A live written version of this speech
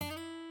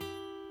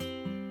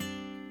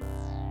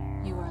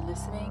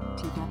listening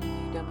to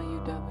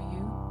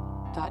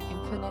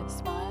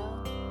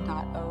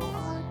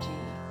www.infinitesmile.org.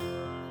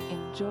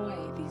 Enjoy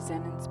these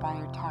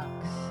Zen-inspired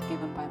talks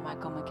given by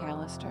Michael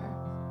McAllister.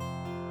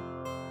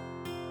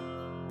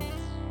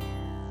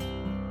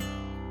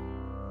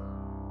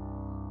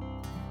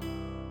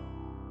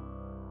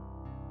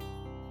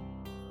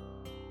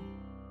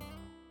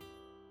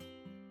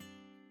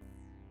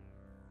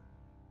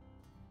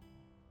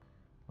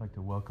 I'd like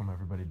to welcome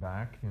everybody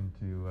back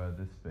into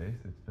this space.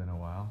 It's been a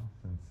while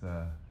since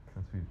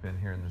we've been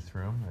here in this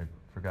room. I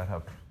forgot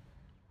how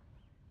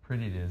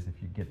pretty it is.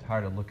 If you get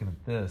tired of looking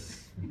at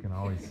this, you can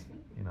always,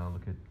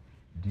 look at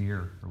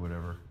deer or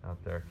whatever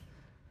out there.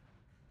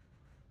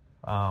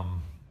 I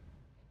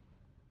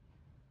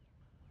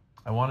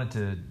wanted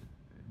to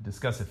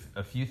discuss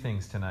a few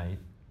things tonight,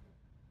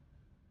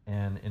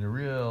 and in a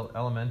real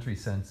elementary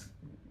sense,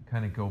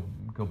 kind of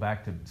go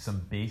back to some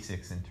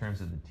basics in terms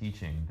of the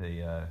teaching.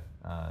 The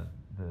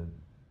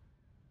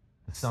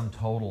sum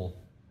total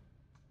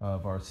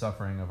of our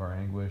suffering, of our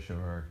anguish, of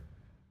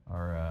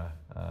our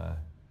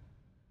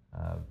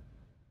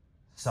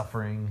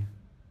suffering,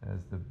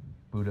 as the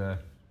Buddha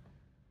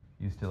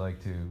used to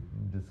like to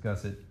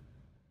discuss it,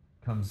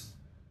 comes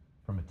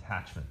from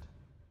attachment,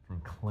 from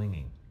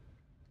clinging,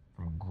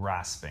 from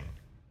grasping.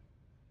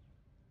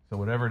 So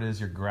whatever it is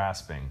you're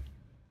grasping,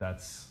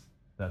 that's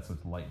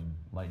what's lighting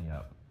you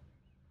up.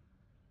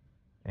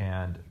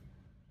 And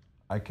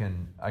I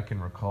can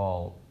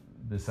recall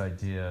this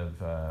idea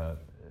of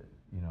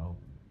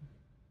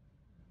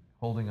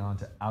holding on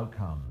to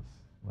outcomes.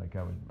 Like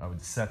I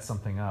would set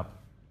something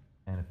up,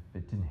 and if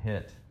it didn't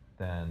hit,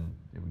 then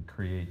it would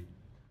create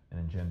and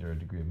engender a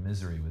degree of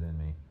misery within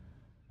me.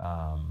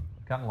 I've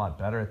gotten a lot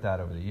better at that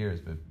over the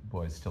years, but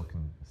boy, I still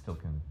can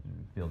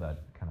feel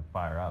that kind of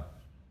fire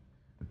up.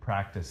 The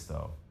practice,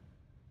 though,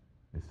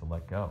 is to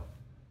let go.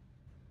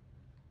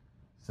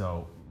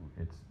 So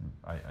it's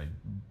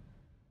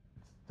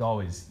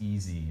always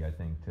easy, I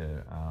think,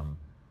 to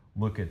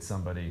look at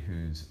somebody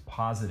who's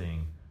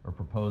positing or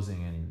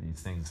proposing any of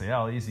these things and say,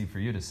 "Oh, easy for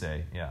you to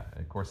say." Yeah,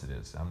 of course it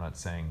is. I'm not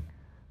saying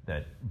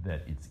that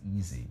it's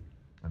easy.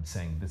 I'm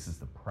saying this is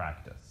the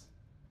practice.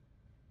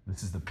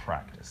 This is the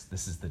practice.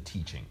 This is the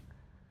teaching.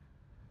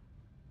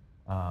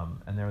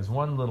 And there was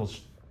one little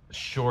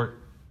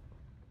short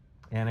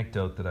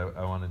anecdote that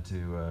I wanted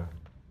to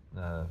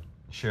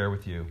share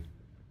with you.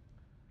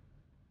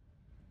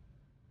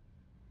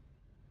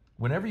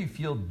 Whenever you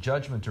feel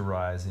judgment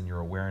arise in your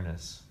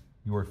awareness,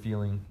 you are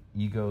feeling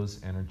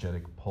ego's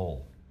energetic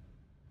pull,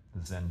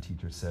 the Zen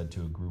teacher said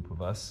to a group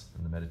of us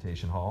in the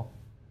meditation hall.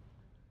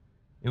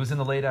 It was in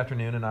the late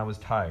afternoon, and I was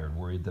tired,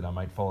 worried that I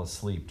might fall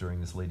asleep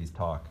during this lady's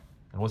talk.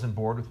 I wasn't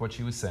bored with what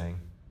she was saying.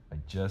 I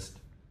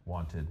just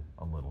wanted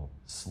a little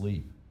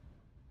sleep.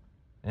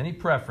 Any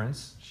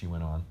preference, she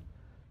went on,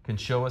 can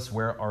show us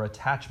where our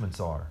attachments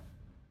are.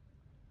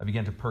 I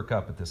began to perk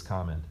up at this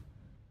comment.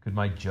 Could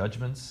my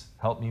judgments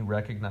help me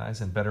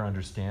recognize and better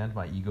understand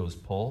my ego's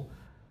pull?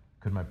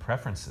 Could my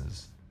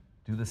preferences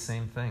do the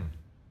same thing?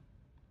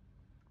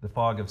 The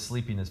fog of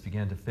sleepiness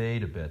began to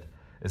fade a bit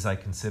as I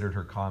considered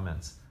her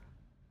comments.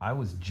 I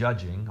was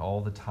judging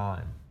all the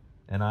time,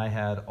 and I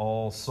had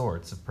all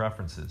sorts of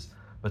preferences,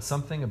 but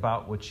something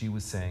about what she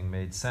was saying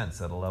made sense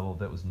at a level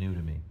that was new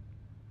to me.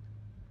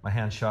 My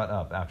hand shot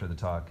up after the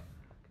talk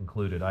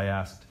concluded. I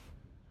asked,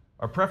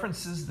 are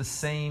preferences the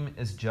same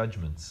as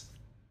judgments?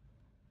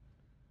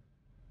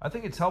 I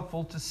think it's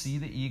helpful to see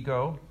the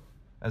ego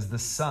as the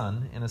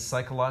sun in a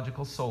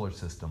psychological solar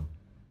system.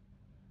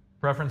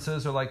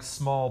 Preferences are like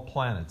small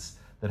planets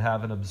that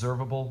have an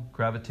observable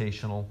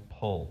gravitational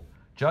pull.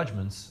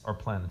 Judgments are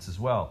planets as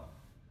well.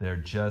 They're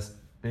just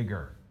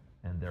bigger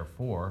and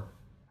therefore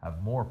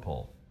have more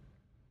pull.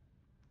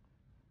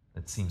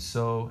 It seems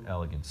so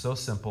elegant, so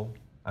simple.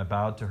 I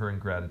bowed to her in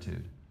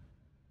gratitude.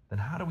 Then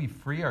how do we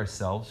free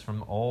ourselves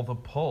from all the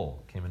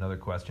pull? Came another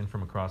question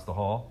from across the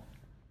hall.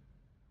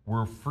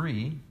 We're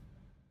free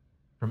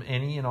from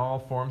any and all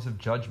forms of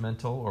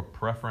judgmental or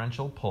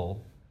preferential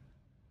pull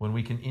when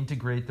we can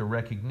integrate the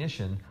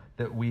recognition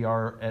that we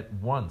are at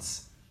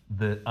once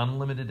the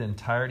unlimited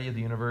entirety of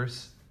the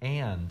universe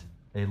and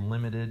a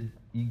limited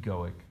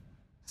egoic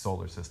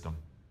solar system.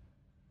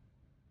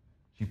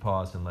 She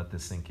paused and let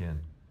this sink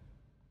in.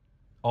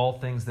 All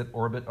things that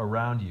orbit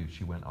around you,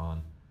 she went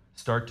on,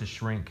 start to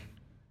shrink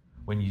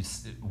when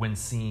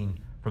seen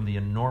from the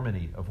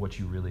enormity of what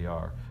you really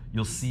are.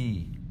 You'll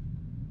see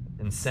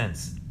and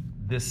sense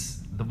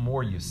this the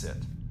more you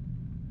sit.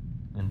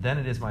 And then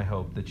it is my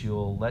hope that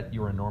you'll let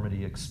your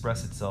enormity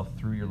express itself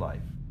through your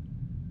life.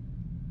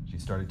 She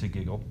started to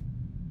giggle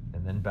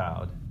and then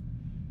bowed,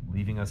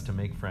 leaving us to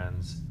make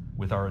friends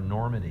with our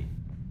enormity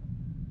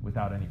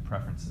without any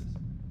preferences.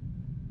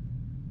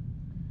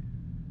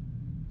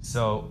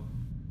 So,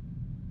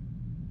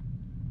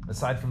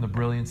 aside from the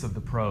brilliance of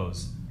the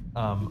prose,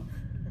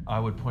 I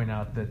would point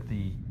out that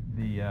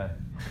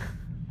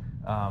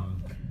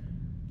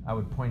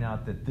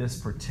this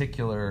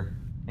particular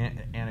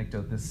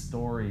anecdote, this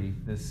story,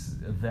 this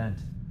event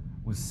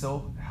was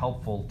so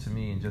helpful to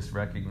me in just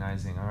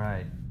recognizing, all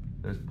right,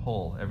 there's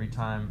pull. Every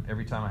time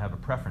I have a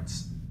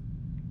preference,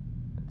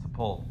 it's a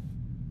pull.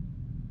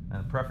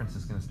 And a preference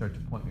is going to start to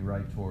point me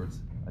right towards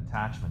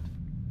attachment.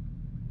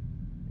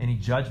 Any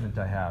judgment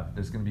I have,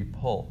 there's going to be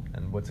pull.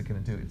 And what's it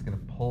going to do? It's going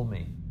to pull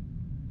me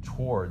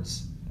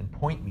towards and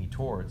point me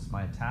towards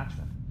my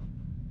attachment.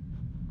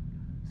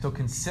 So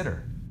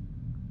consider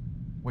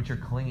what you're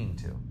clinging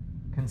to.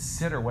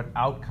 Consider what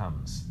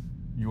outcomes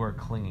you are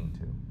clinging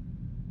to.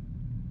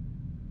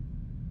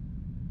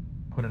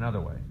 Put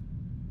another way,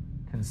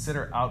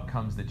 consider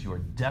outcomes that you are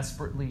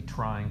desperately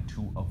trying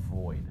to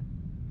avoid.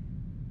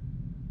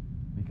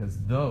 Because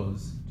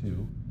those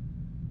two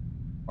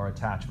are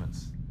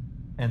attachments,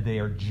 and they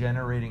are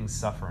generating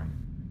suffering.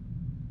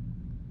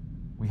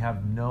 We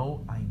have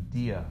no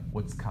idea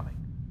what's coming.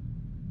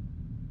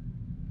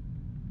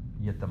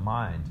 Yet the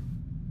mind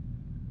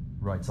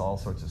writes all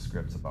sorts of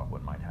scripts about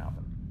what might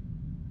happen.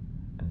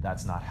 And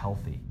that's not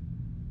healthy.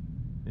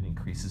 It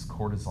increases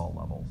cortisol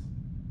levels.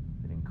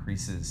 It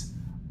increases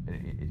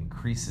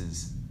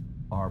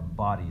our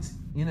body's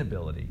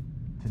inability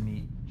to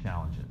meet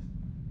challenges.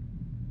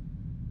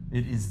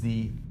 It is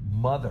the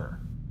mother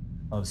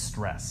of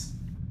stress.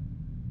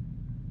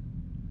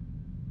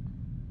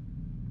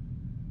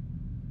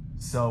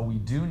 So we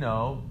do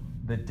know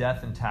that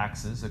death and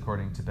taxes,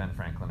 according to Ben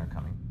Franklin, are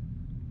coming.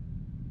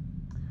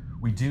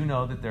 We do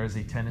know that there is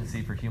a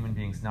tendency for human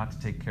beings not to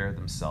take care of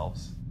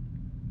themselves.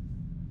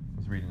 I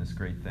was reading this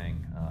great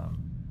thing.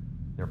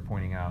 They're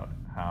pointing out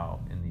how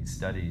in these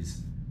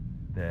studies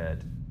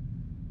that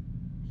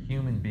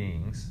human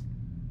beings,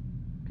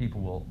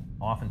 people will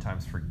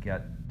oftentimes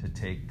forget to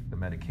take the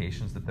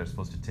medications that they're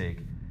supposed to take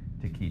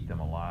to keep them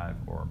alive,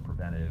 or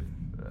preventive,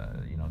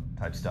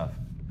 type stuff.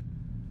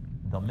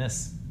 They'll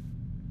miss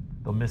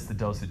the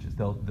dosages.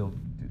 They'll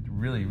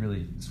really,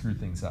 really screw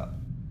things up.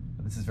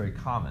 But this is very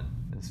common,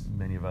 as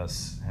many of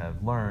us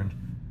have learned.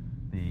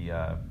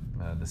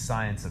 The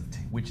science of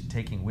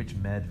taking which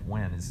med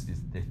when is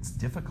it's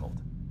difficult.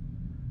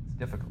 It's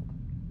difficult.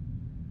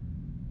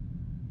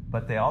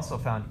 But they also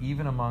found,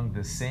 even among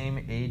the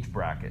same age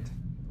bracket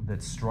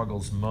that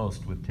struggles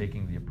most with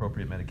taking the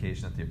appropriate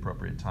medication at the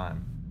appropriate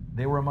time,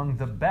 they were among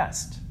the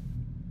best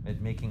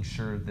at making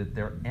sure that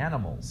their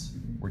animals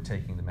were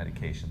taking the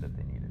medication that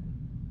they needed,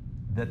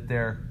 that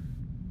their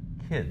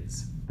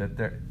kids,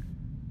 that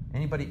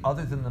anybody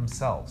other than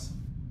themselves.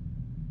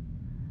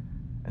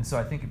 And so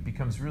I think it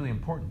becomes really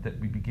important that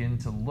we begin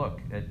to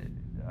look at,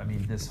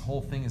 this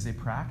whole thing is a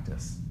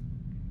practice.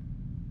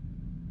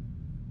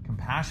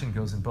 Compassion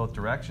goes in both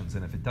directions,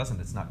 and if it doesn't,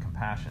 it's not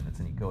compassion, it's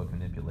an egoic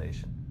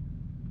manipulation.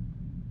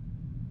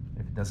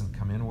 If it doesn't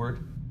come inward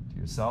to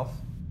yourself,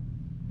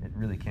 it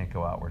really can't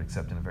go outward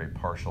except in a very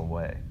partial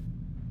way.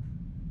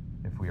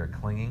 If we are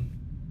clinging,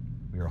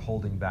 we are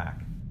holding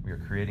back, we are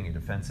creating a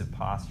defensive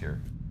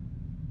posture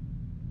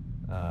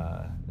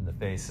in the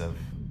face of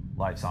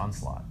life's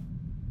onslaught.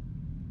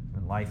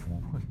 And life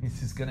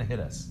is going to hit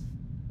us.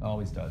 It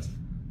always does.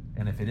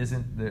 And if it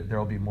isn't, there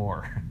will be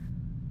more.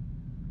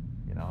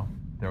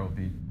 There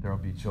will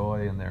be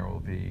joy, and there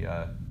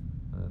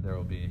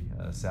will be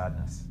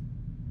sadness.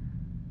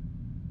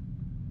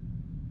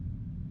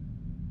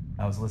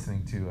 I was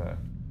listening to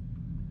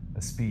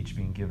a speech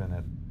being given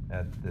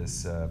at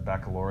this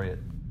baccalaureate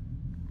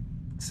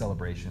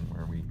celebration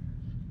where we,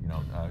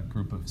 a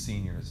group of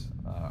seniors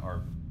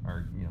are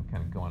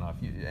kind of going off.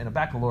 And a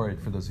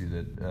baccalaureate, for those of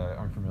you that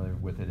aren't familiar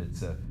with it,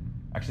 it's a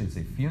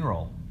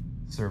funeral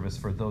service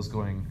for those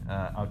going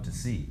out to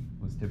sea.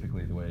 Was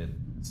typically the way it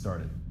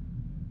started.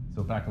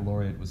 So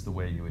baccalaureate was the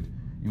way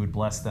you would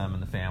bless them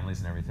and the families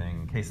and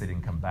everything. In case they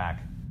didn't come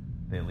back,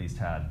 they at least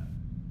had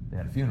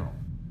a funeral,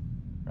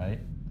 right?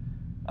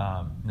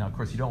 Now, of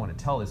course, you don't want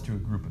to tell this to a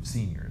group of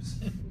seniors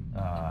in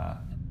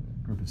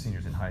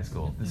high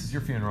school. This is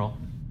your funeral,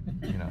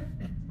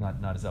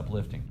 not as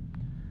uplifting.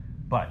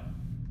 But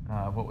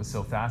what was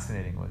so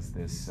fascinating was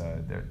this.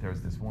 There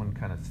was this one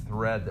kind of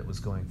thread that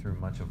was going through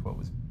much of what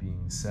was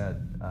being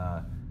said.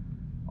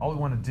 All we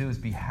want to do is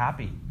be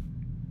happy,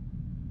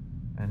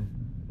 and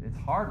it's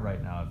hard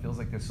right now. It feels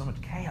like there's so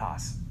much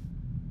chaos.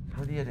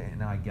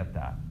 And I get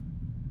that.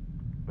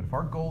 But if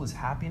our goal is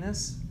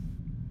happiness,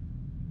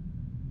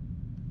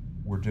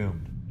 we're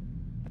doomed.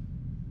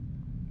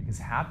 Because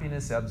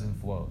happiness ebbs and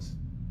flows.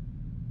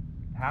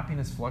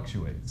 Happiness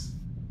fluctuates.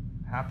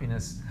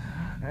 Happiness,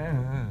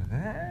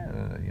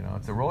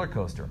 it's a roller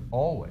coaster,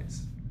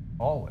 always,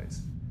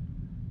 always.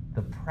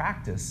 The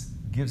practice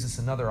gives us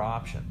another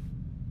option.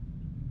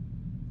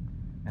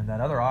 And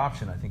that other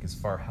option, I think, is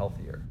far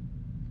healthier.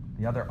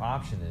 The other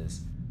option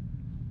is,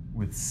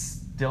 with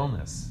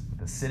stillness,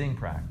 with a sitting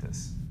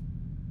practice,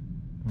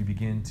 we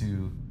begin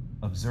to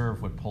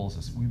observe what pulls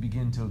us. We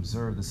begin to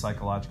observe the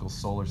psychological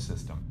solar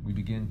system. We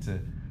begin to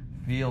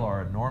feel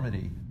our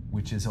enormity,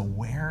 which is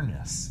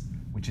awareness,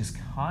 which is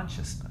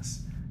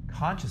consciousness.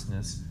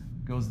 Consciousness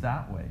goes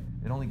that way.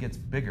 It only gets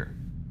bigger.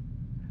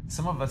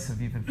 Some of us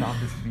have even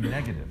found this to be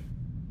negative.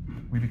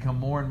 We become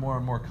more and more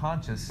and more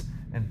conscious,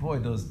 and boy,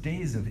 those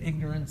days of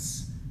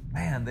ignorance,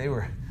 man, they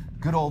were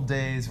good old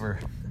days where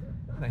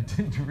I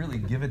didn't really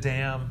give a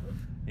damn.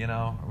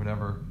 or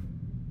whatever.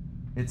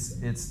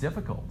 It's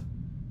difficult.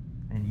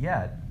 And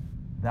yet,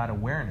 that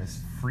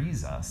awareness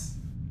frees us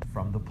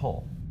from the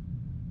pull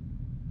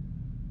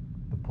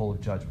of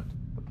judgment,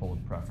 the pull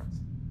of preference.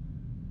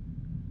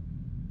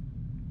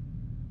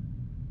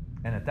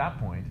 And at that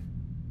point,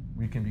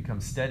 we can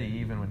become steady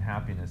even when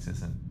happiness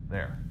isn't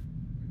there.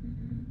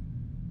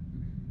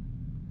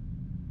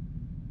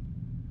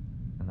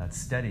 And that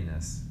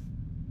steadiness,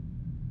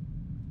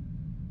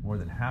 more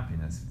than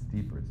happiness, it's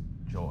deeper,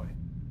 it's joy.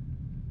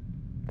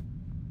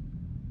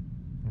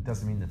 It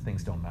doesn't mean that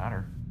things don't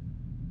matter.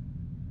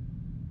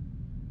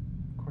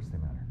 Of course they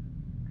matter.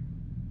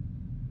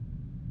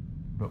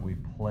 But we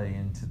play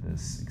into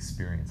this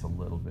experience a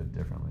little bit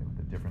differently with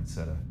a different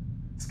set of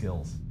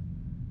skills.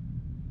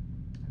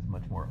 There's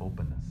much more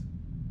openness.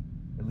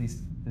 At least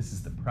this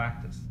is the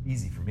practice.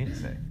 Easy for me to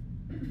say,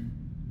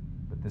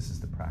 but this is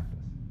the practice.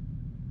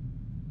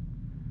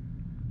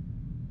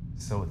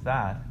 So with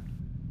that,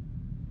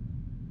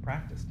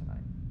 practice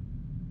tonight.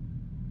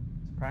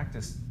 It's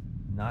practice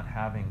not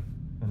having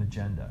an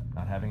agenda,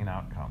 not having an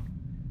outcome.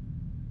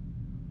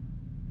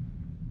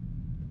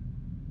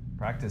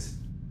 Practice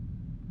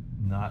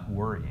not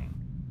worrying.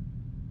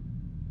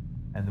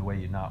 And the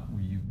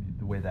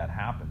way that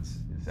happens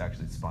is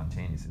actually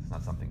spontaneous. It's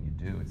not something you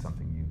do, it's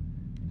something you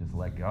just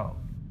let go.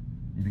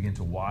 You begin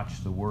to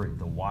watch the worry.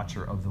 The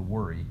watcher of the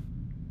worry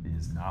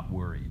is not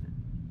worried.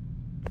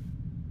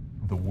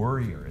 The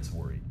worrier is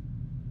worried.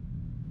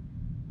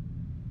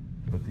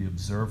 But the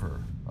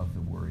observer of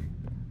the worry,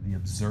 the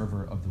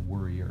observer of the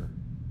worrier,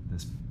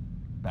 this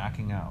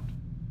backing out,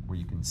 where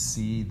you can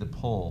see the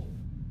pull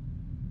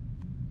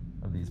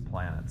of these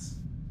planets,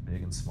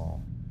 big and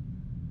small.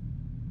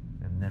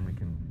 And then we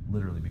can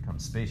literally become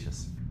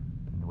spacious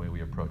in the way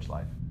we approach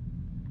life.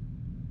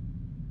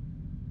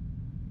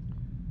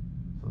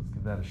 So let's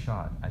give that a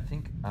shot. I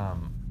think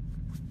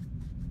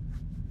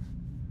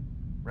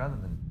rather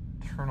than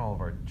turn all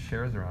of our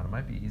chairs around, it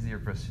might be easier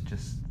for us to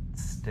just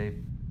stay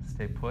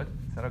put.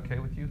 Is that okay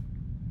with you?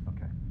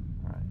 Okay,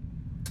 all right.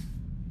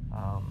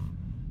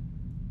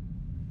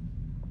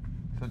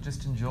 So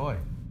just enjoy.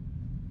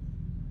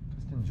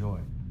 Just enjoy.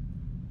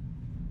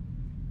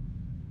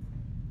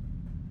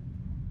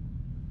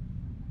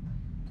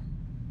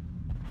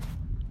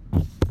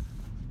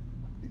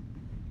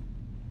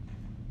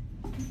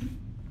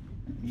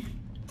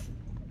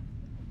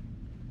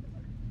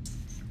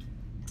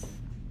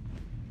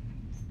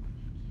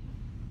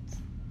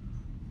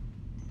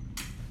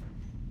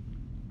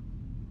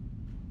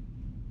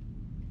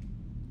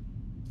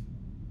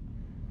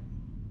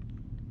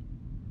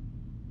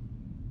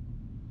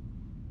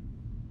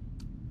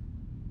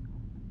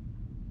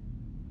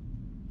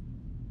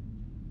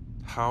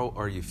 How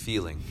are you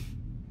feeling?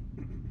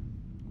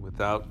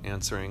 Without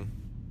answering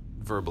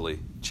verbally,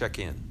 check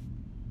in.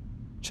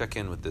 Check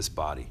in with this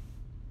body.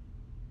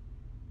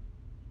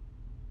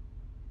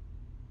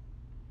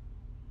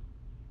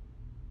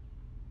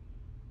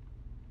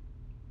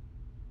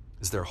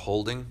 Is there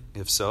holding?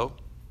 If so,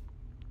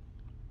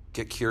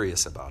 get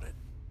curious about it.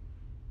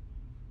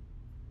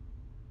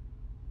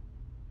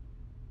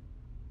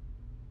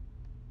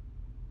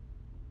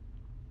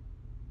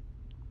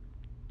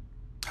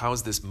 How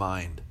is this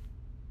mind?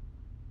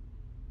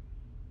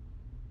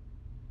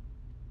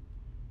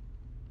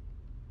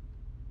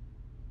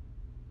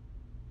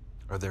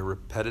 Are there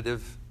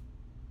repetitive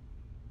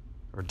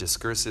or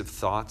discursive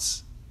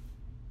thoughts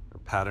or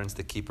patterns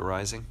that keep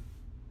arising?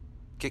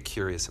 Get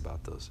curious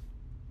about those.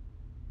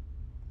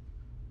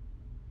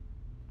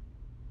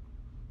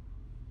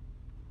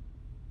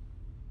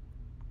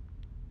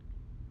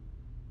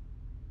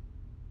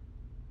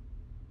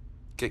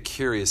 Get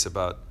curious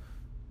about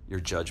your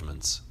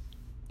judgments,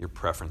 your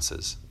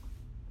preferences.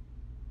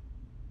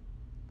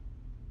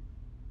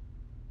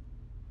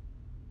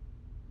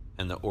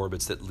 And the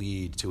orbits that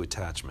lead to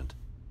attachment.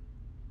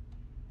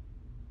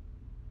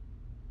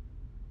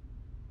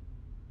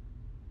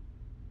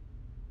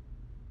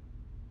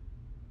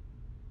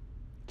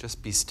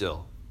 Just be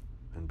still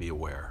and be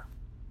aware.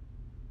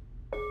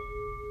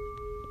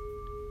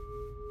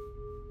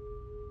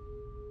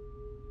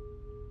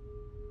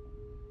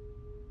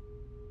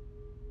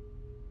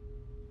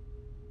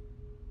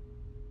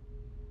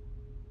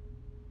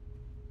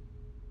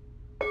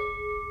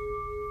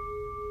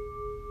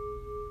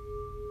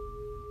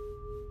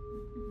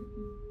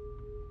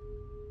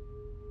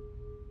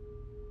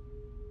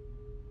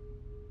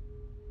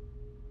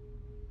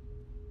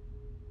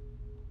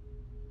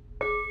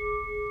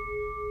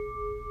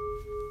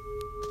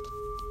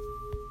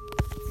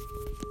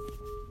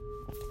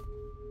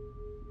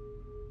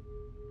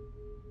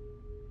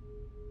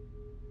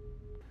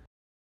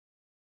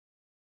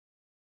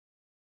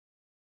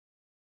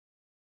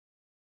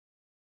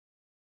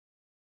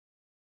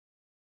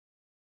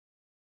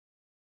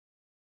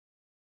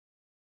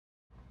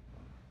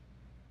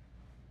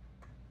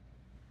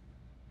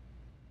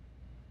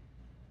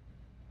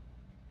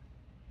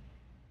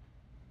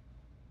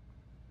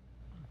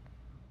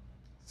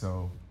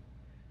 So,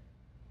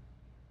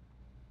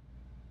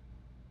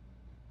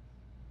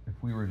 if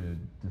we were to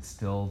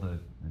distill the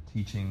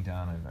teaching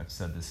down, I've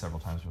said this several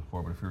times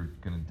before, but if we were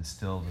going to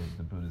distill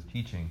the Buddha's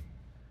teaching,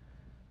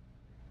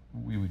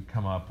 we would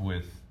come up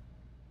with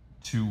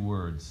 2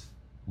 words: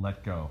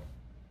 let go.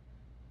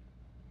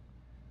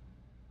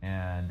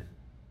 And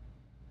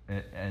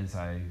as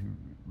I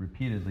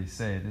repeatedly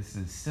say, this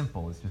is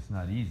simple, it's just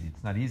not easy.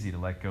 It's not easy to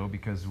let go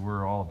because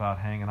we're all about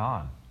hanging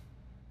on.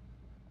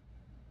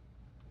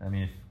 I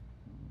mean,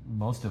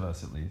 most of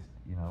us at least,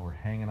 we're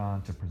hanging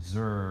on to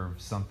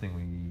preserve something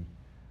we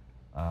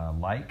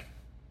like,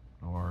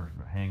 or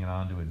hanging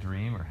on to a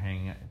dream, or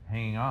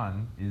hanging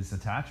on is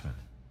attachment.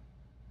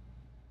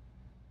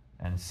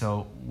 And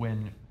so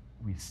when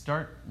we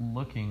start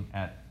looking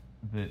at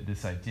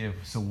this idea of,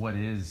 so what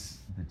is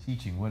the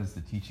teaching? What is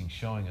the teaching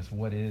showing us?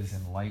 What is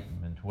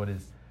enlightenment?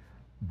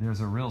 There's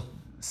a real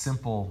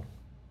simple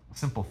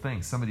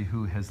thing. Somebody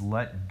who has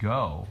let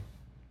go,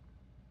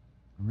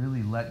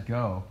 really let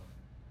go,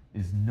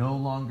 is no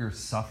longer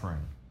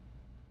suffering.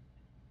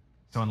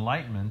 So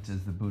enlightenment,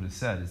 as the Buddha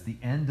said, is the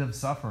end of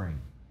suffering.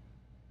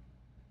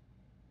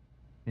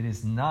 It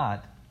is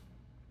not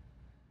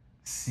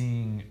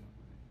seeing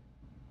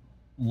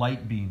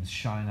light beams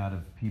shine out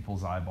of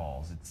people's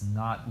eyeballs. It's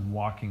not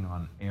walking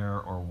on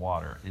air or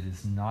water. It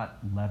is not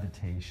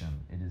levitation.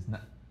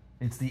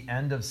 It's the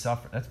end of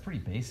suffering. That's pretty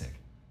basic,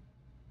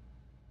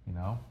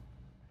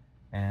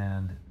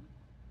 And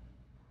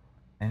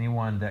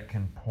anyone that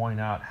can point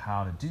out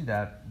how to do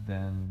that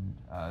then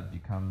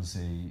becomes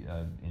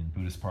in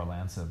Buddhist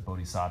parlance, a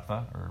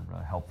bodhisattva, or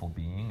a helpful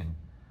being. And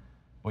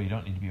you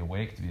don't need to be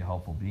awake to be a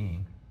helpful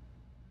being.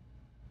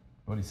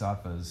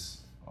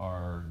 Bodhisattvas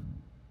are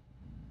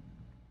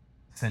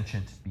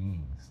sentient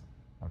beings,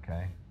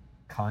 okay?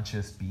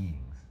 Conscious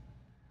beings.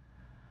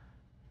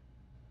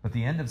 But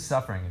the end of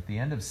suffering, if the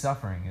end of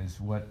suffering is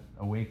what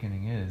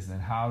awakening is, then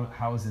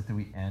how is it that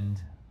we end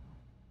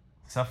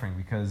suffering?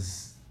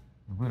 Because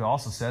the Buddha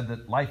also said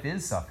that life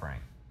is suffering.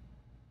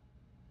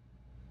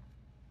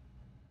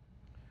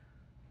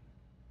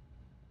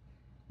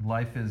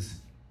 Life is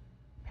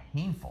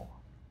painful,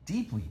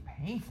 deeply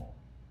painful.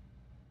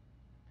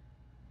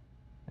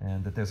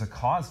 And that there's a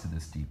cause to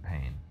this deep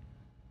pain.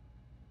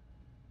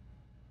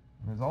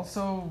 There's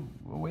also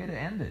a way to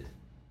end it.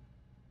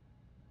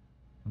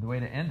 And the way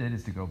to end it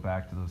is to go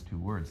back to those 2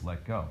 words,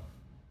 let go.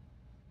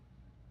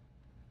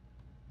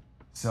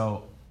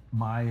 So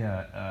my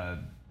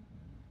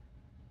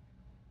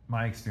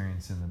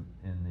experience in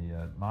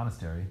the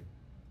monastery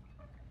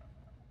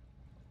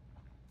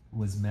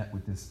was met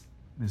with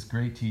this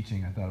great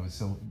teaching. I thought it was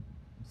so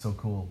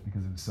cool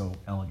because it was so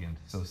elegant,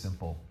 so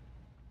simple.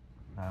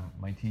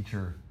 My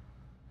teacher,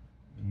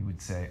 he would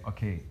say,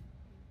 okay,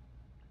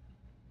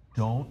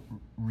 don't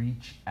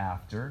reach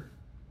after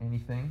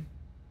anything.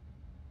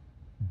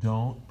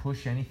 Don't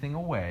push anything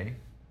away.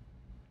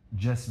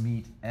 Just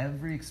meet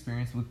every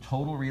experience with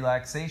total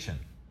relaxation.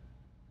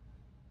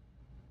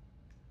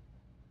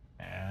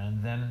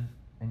 And then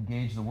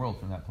engage the world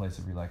from that place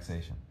of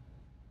relaxation.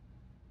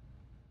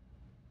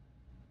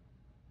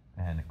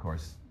 And of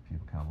course,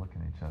 people kind of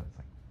looking at each other. It's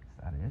like, is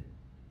that it?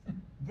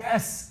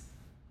 Yes!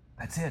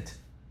 That's it.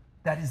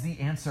 That is the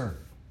answer.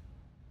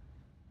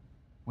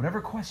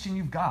 Whatever question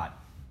you've got,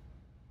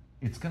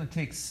 it's going to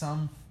take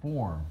some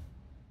form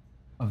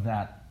of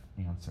that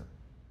answer.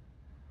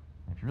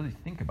 And if you really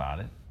think about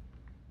it,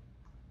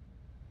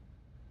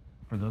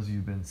 for those of you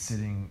who've been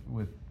sitting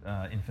with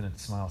Infinite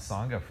Smile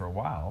Sangha for a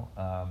while,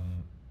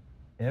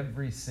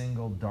 every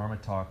single Dharma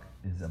talk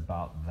is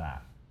about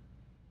that.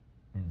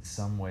 In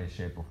some way,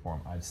 shape, or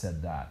form. I've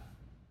said that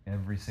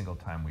every single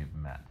time we've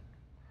met.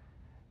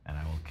 And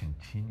I will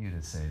continue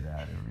to say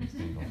that every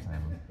single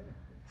time.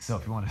 So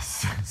if you want to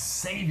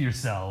save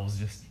yourselves,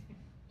 just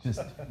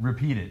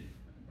repeat it.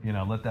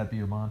 Let that be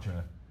your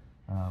mantra.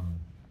 Of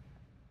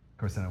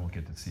course, then I won't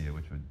get to see it,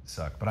 which would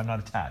suck. But I'm not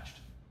attached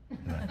to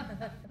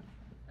that.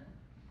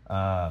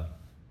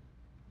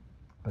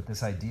 But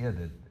this idea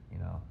that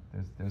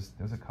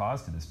there's a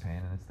cause to this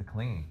pain, and it's the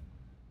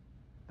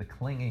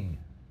clinging,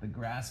 the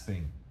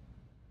grasping,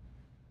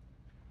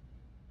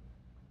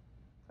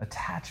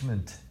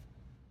 attachment.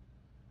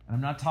 And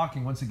I'm not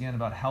talking once again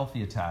about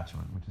healthy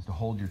attachment, which is to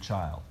hold your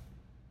child.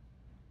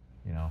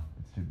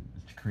 It's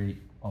to create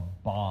a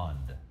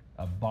bond.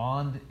 A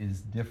bond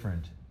is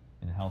different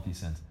in a healthy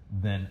sense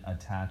than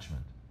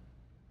attachment.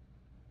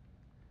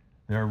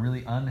 There are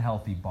really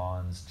unhealthy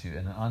bonds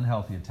and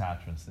unhealthy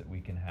attachments that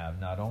we can have,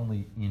 not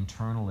only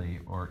internally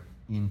or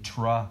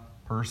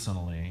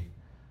intrapersonally,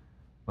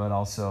 but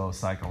also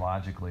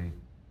psychologically,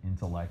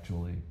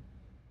 intellectually,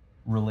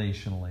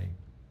 relationally.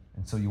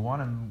 And so we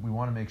want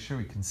to make sure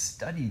we can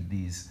study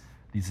these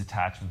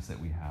attachments that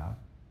we have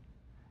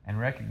and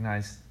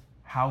recognize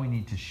how we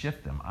need to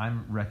shift them.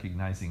 I'm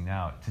recognizing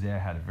now, today I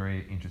had a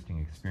very interesting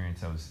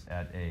experience. I was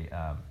at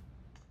a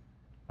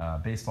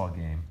baseball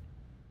game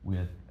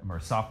or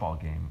softball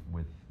game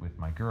with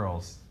my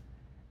girls,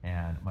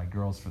 and my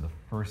girls, for the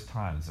first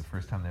time, it's the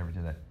first time they ever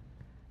did that,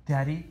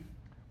 Daddy,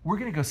 we're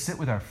going to go sit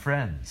with our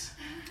friends.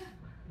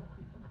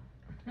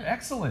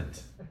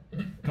 Excellent.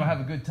 Go have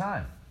a good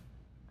time.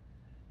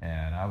 And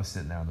I was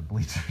sitting there on the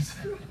bleachers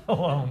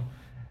alone,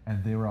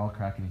 and they were all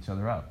cracking each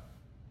other up.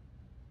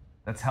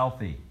 That's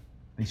healthy.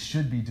 They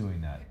should be doing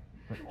that.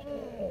 But,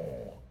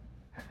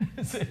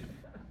 is it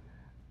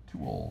too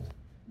old?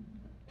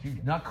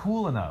 Not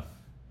cool enough.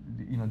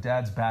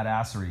 Dad's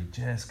badassery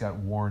just got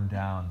worn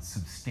down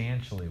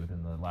substantially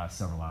within the last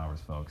several hours,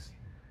 folks.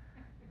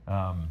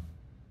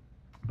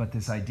 But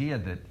this idea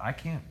that I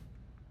can't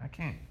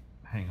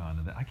hang on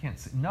to that. I can't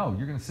sit. No,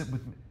 you're going to sit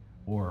with me.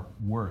 Or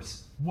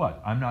worse,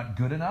 what? I'm not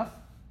good enough?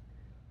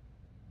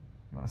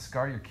 You want to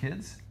scar your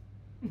kids?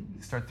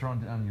 Start throwing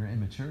down your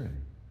immaturity,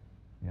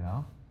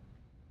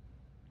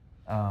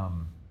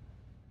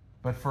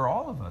 But for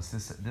all of us,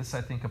 this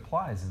I think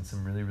applies in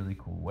some really, really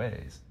cool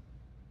ways.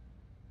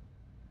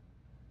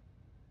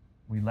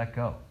 We let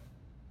go.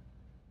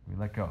 We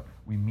let go.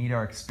 We meet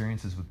our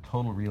experiences with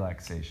total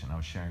relaxation. I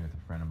was sharing with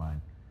a friend of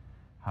mine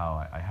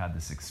how I had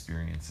this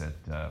experience at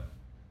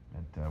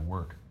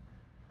work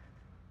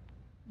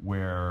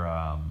where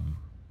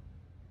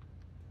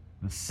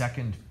the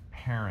second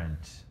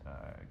parent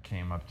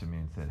came up to me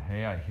and said,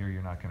 "Hey, I hear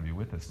you're not going to be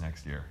with us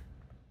next year."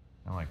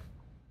 I'm like,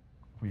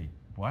 "Wait,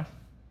 what?"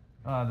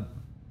 I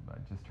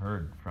just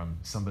heard from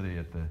somebody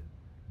at the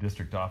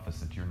district office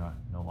that you're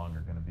no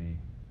longer going to be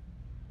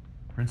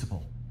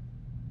principal.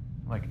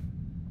 I'm like,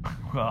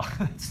 well,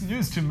 that's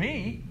news to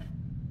me.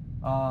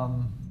 I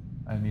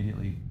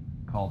immediately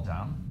called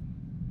down,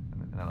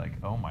 and they're like,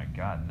 "Oh my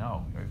God,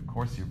 no! Of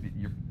course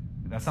you're.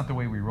 That's not the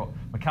way we roll.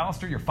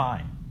 McAllister, you're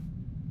fine."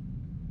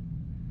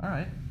 All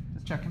right,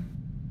 just checking.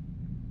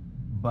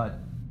 But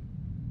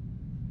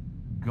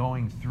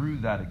going through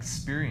that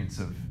experience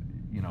of,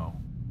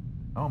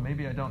 oh,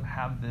 maybe I don't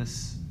have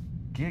this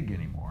gig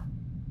anymore.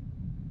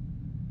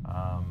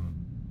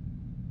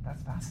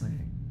 That's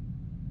fascinating.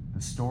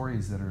 The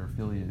stories that are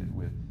affiliated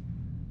with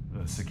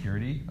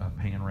security,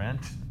 paying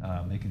rent,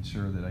 making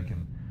sure that I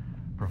can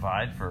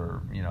provide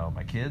for,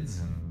 my kids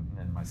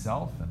and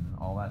myself and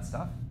all that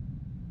stuff.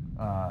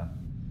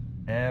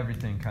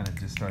 Everything kind of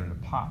just started to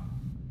pop.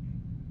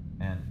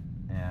 And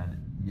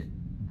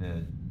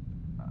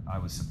I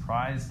was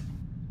surprised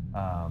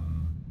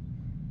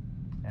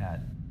at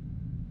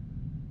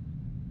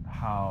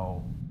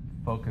how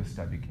focused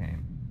I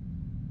became,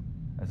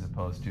 as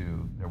opposed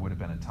to there would have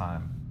been a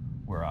time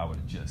where I would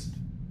have just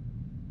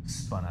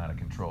spun out of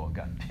control,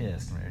 gotten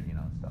pissed,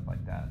 stuff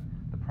like that.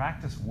 The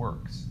practice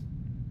works.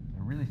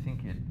 I really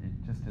think it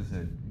just is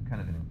a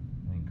kind of an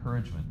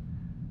encouragement.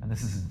 And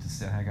this isn't to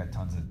say I got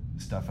tons of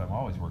stuff I'm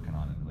always working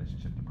on in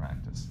relationship to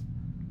practice.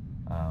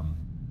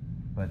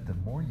 But the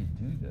more you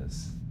do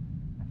this,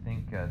 I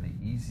think the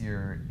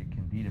easier it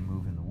can be to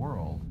move in the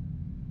world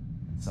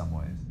in some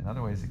ways. In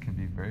other ways, it can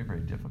be very,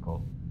 very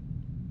difficult.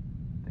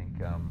 I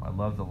think I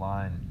love the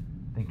line,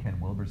 I think Ken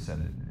Wilber said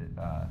it,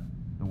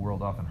 the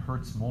world often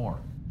hurts more.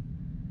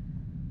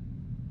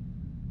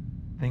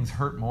 Things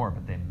hurt more,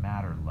 but they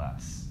matter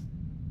less.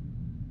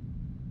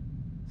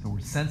 So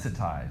we're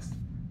sensitized.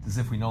 It's as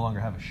if we no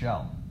longer have a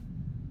shell.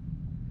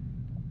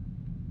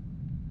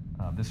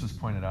 This was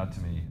pointed out to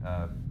me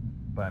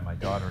by my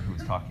daughter, who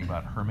was talking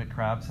about hermit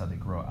crabs, how they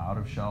grow out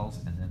of shells,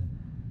 and then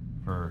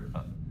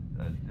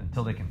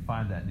until they can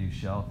find that new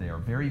shell, they are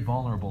very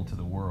vulnerable to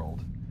the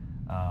world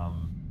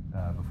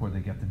before they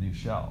get the new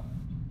shell.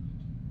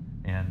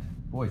 And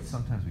boy,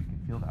 sometimes we can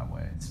feel that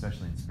way,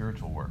 especially in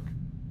spiritual work.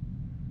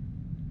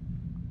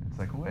 It's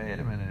like, wait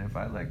a minute, if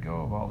I let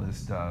go of all this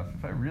stuff,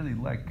 if I really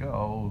let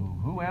go,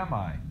 who am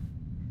I?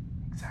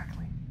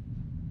 Exactly.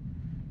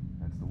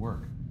 That's the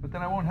work. But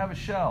then I won't have a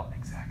shell.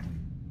 Exactly.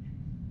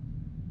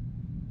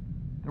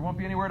 There won't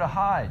be anywhere to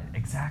hide.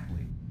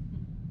 Exactly.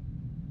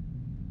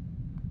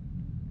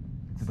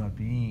 It's about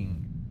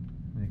being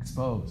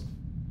exposed.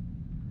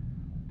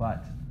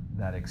 But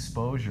that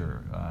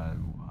exposure,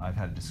 I've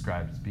had it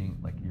described as being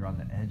like you're on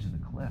the edge of the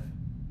cliff.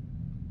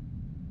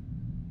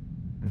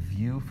 The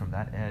view from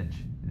that edge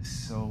is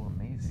so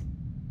amazing.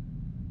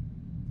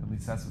 At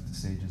least that's what the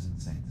sages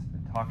and saints have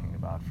been talking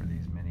about for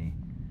these many,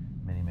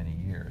 many, many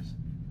years.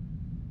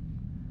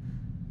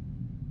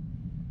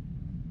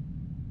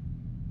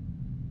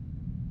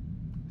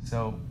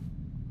 So,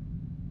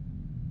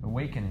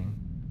 awakening,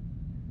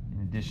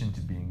 in addition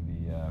to being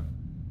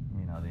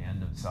the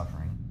end of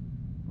suffering,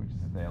 which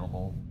is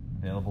available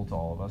to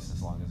all of us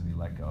as long as we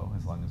let go,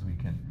 as long as we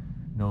can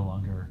no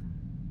longer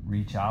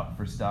reach out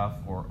for stuff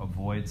or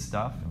avoid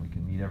stuff, and we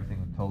can meet everything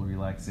with total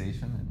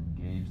relaxation and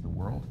engage the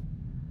world.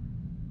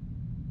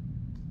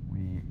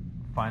 We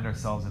find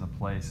ourselves in a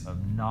place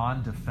of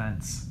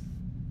non-defense.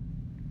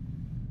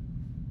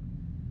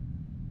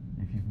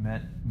 If you've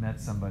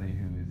met somebody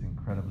who is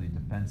incredibly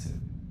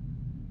defensive,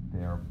 they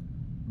are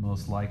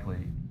most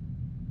likely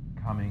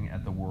coming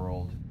at the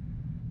world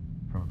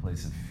from a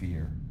place of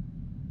fear.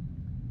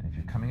 And if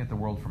you're coming at the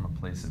world from a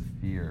place of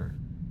fear,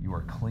 you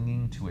are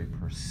clinging to a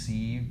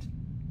perceived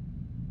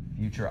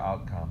future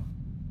outcome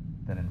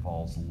that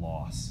involves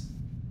loss.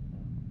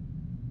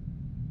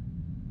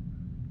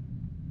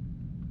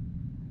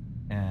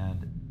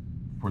 And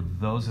for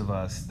those of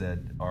us that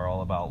are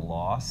all about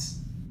loss,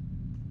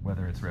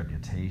 whether it's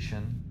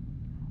reputation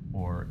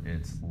or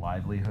its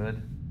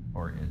livelihood,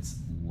 or its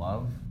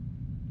love,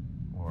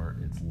 or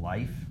its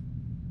life,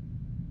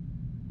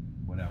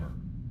 whatever.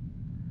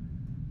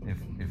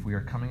 If we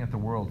are coming at the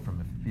world from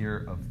the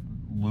fear of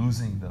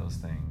losing those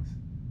things,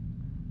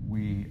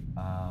 we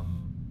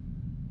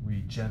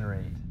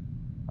generate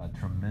a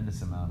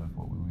tremendous amount of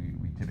what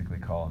we typically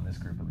call, in this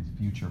group at least,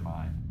 future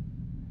mind.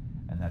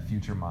 And that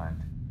future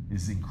mind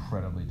is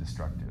incredibly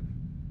destructive.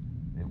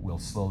 It will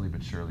slowly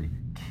but surely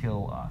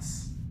kill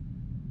us.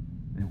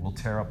 It will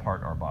tear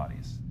apart our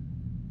bodies.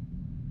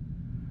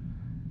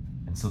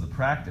 And so the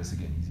practice,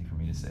 again, easy for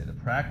me to say, the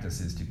practice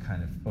is to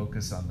kind of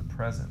focus on the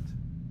present.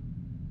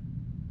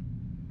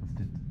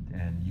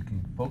 And you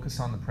can focus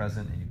on the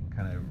present, and you can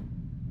kind of,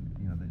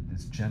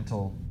 this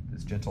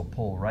gentle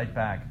pull right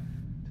back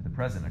to the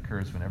present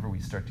occurs whenever we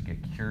start to get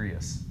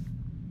curious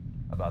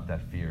about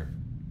that fear.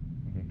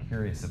 We get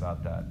curious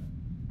about that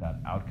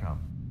outcome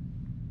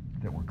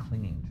that we're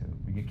clinging to.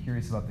 We get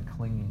curious about the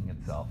clinging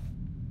itself.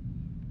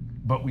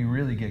 But we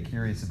really get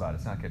curious about it.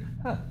 It's not good,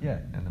 yeah,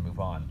 and then move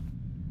on.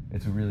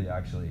 It's really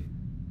actually,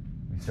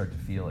 we start to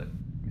feel it.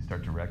 We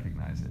start to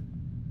recognize it.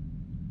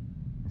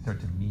 We start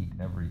to meet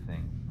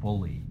everything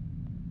fully.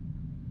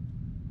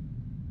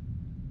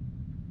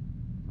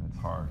 It's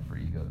hard for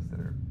egos that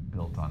are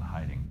built on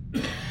hiding,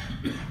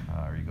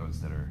 or egos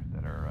that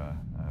are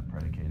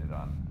predicated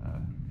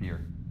on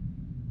fear.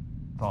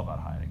 It's all about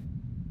hiding.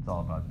 It's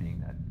all about being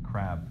that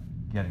crab,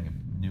 getting a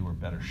newer,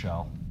 better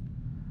shell,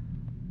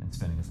 and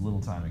spending as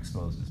little time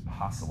exposed as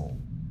possible.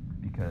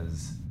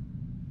 Because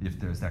if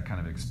there's that kind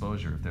of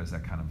exposure, if there's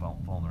that kind of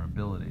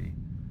vulnerability,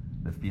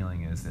 the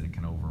feeling is that it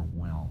can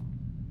overwhelm.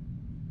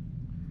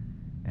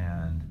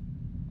 And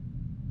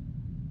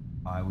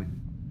I would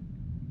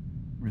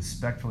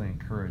respectfully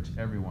encourage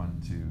everyone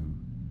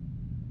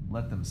to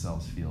let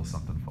themselves feel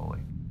something fully.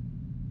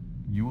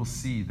 You will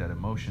see that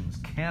emotions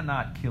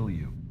cannot kill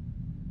you.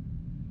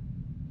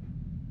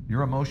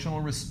 Your emotional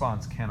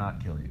response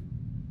cannot kill you.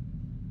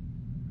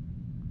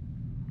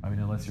 I mean,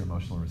 unless your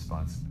emotional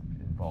response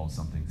involves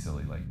something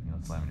silly like,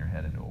 slamming your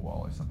head into a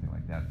wall or something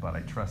like that. But I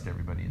trust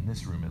everybody in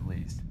this room, at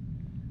least,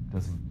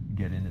 doesn't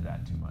get into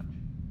that too much.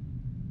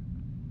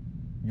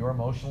 Your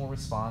emotional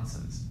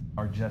responses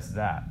are just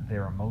that.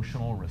 They're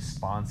emotional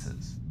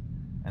responses.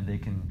 And they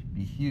can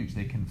be huge.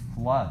 They can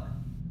flood.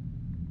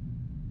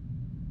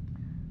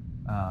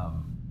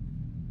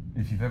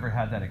 If you've ever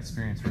had that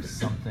experience where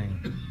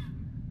something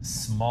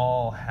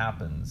small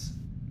happens,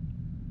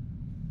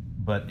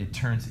 but it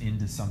turns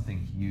into something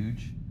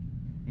huge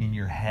in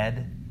your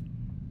head,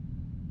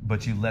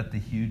 but you let the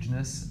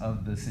hugeness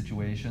of the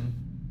situation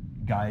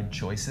guide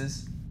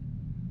choices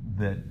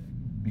that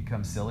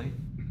become silly.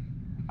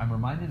 I'm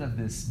reminded of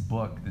this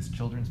book, this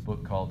children's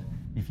book called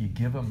If You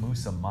Give a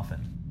Moose a Muffin.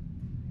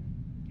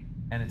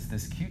 And it's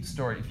this cute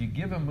story. If you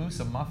give a moose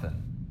a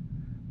muffin,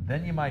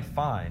 then you might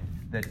find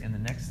that in the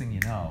next thing you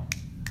know,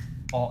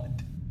 all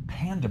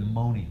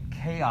pandemonium,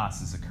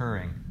 chaos is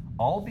occurring,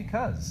 all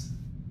because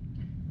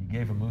you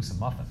gave a moose a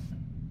muffin,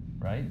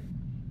 right?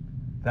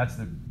 That's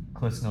the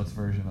Cliff's Notes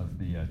version of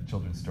the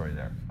children's story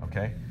there,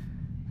 okay?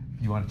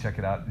 If you want to check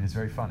it out, it is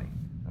very funny,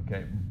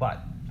 okay?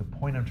 But the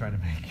point I'm trying to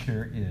make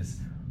here is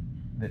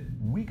that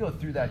we go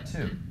through that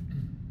too,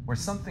 where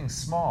something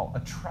small, a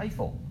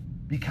trifle,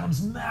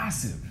 becomes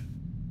massive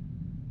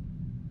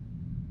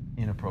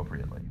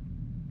inappropriately.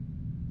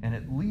 And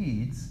it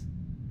leads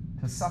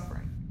to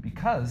suffering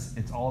because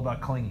it's all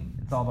about clinging.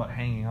 It's all about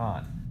hanging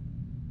on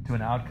to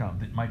an outcome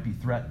that might be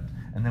threatened.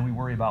 And then we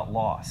worry about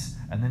loss.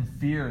 And then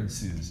fear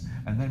ensues.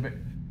 And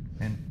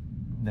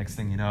next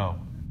thing you know,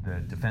 the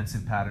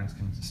defensive patterns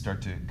can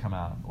start to come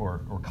out,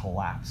 or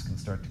collapse can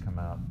start to come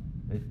out.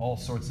 All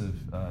sorts of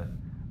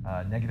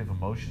negative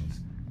emotions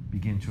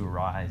begin to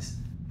arise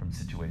from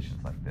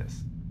situations like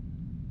this.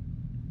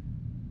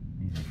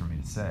 Easy for me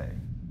to say,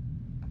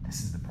 but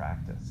this is the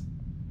practice.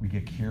 We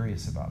get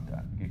curious about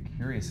that. We get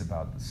curious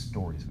about the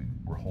stories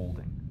we're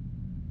holding.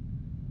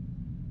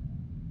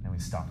 And we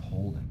stop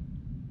holding.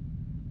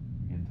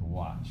 We begin to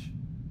watch.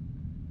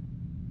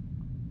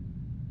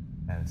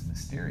 And it's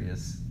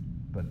mysterious,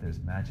 but there's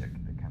magic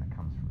that kind of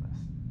comes from this.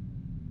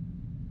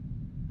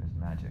 There's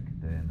magic.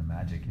 And the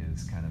magic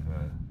is kind of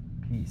a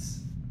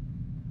peace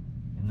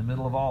in the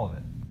middle of all of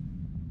it.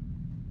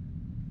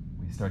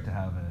 We start to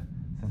have a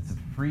sense of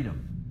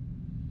freedom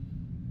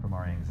from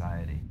our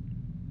anxiety.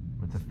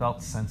 It's a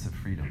felt sense of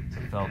freedom.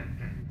 It's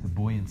a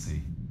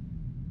buoyancy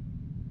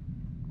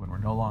when we're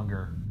no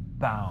longer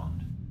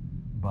bound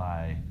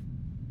by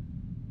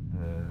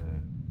the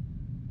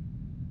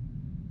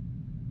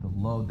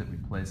load that we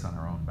place on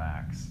our own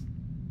backs,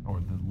 or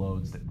the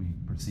loads that we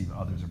perceive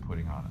others are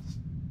putting on us.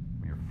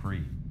 We are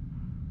free.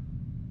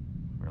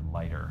 We're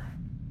lighter.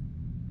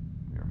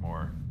 We are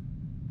more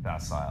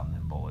facile,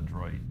 nimble,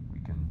 adroit. We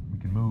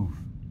can move.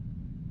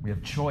 We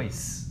have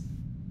choice,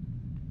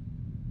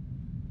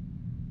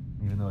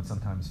 even though it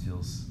sometimes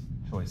feels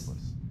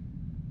choiceless.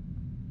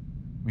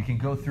 We can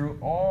go through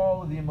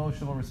all of the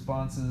emotional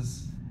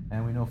responses,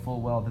 and we know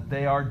full well that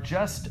they are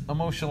just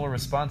emotional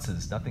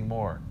responses, nothing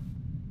more.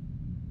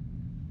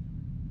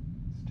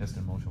 It's just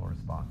an emotional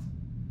response.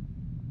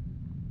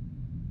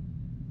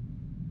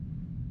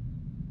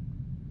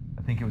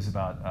 I think it was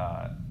about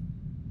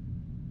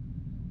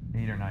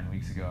 8 or 9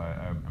 weeks ago,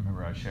 I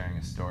remember I was sharing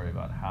a story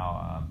about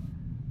how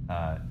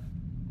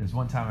there's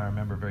one time I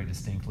remember very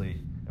distinctly,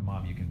 and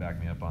Mom, you can back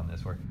me up on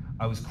this, where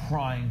I was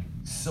crying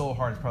so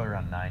hard. It's probably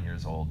around 9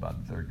 years old,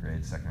 about third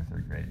grade, second or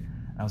third grade.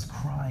 And I was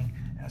crying,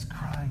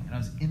 and I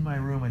was in my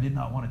room. I did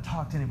not want to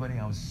talk to anybody.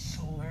 I was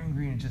so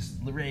angry and just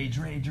rage.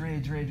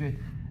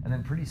 And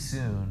then pretty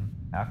soon,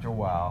 after a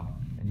while,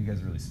 and you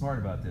guys are really smart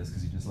about this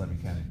because you just let me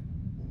kind of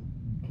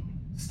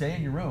stay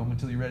in your room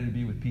until you're ready to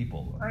be with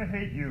people. I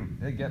hate you.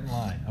 Hey, get in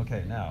line.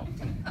 Okay, now,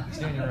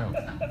 stay in your room.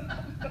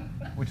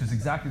 Which is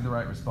exactly the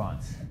right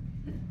response.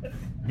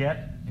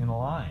 Get in a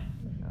line,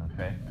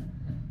 okay?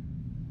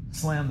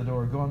 Slam the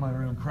door, go in my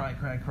room,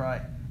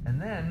 cry.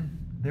 And then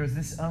there's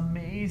this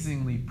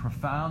amazingly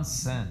profound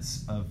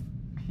sense of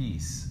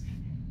peace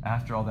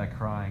after all that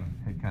crying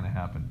had kind of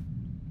happened.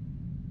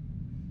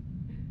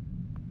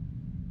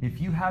 If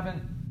you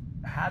haven't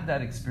had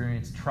that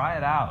experience, try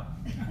it out.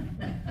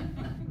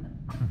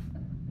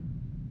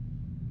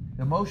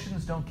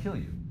 Emotions don't kill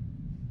you.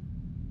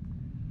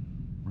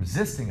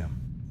 Resisting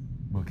them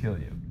will kill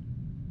you.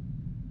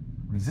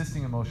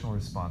 Resisting emotional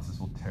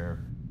responses will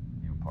tear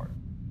you apart.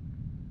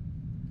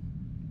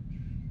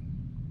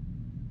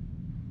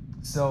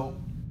 So,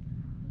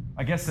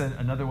 I guess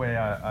another way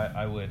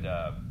I would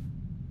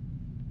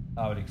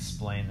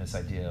explain this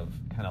idea of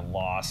kind of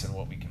loss and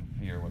what we can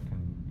fear, what can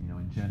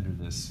engender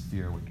this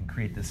fear, what can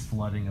create this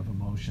flooding of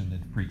emotion that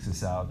freaks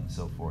us out and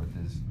so forth,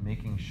 is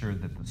making sure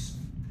that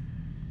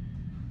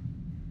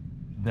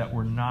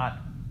we're not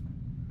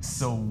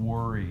so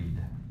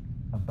worried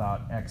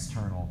about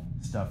external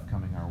stuff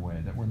coming our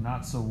way, that we're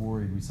not so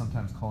worried. We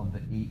sometimes call them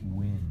the 8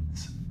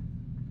 winds.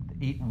 The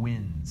 8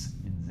 winds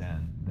in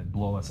Zen that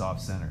blow us off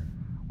center,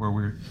 where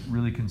we're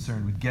really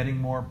concerned with getting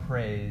more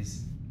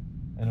praise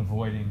and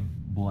avoiding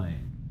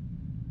blame.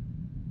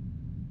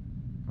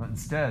 But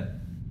instead,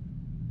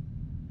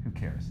 who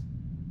cares?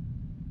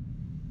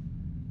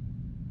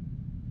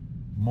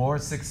 More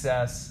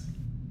success,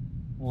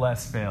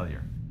 less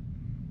failure.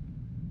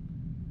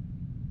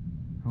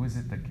 Who is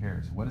it that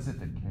cares? What is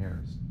it that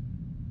cares?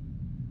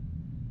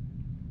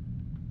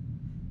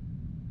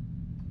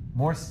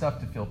 More stuff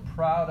to feel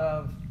proud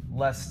of,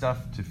 less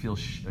stuff to feel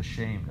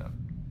ashamed of.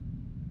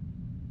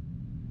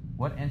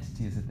 What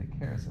entity is it that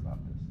cares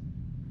about this?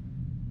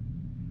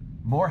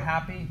 More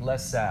happy,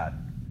 less sad.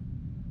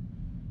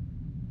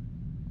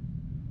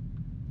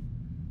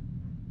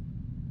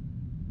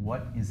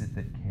 What is it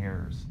that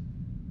cares?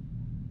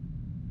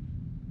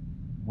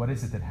 What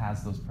is it that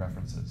has those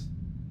preferences?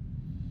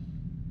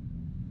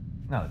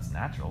 No, it's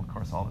natural. Of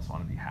course, all of us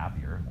want to be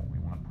happier. We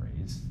want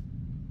praise,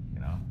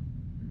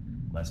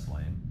 less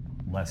blame,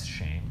 less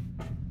shame,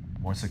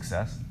 more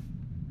success,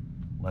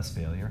 less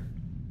failure.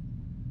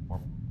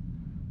 Want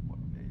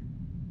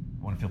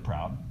to feel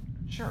proud?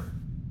 Sure.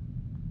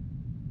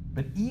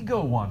 But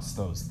ego wants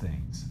those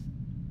things.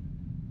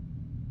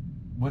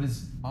 What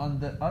is on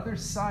the other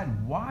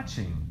side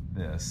watching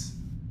this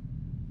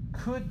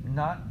could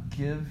not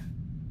give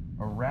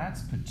a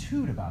rat's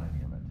patoot about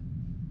any of it.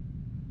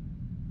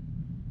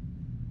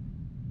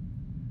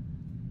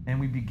 And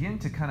we begin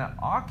to kind of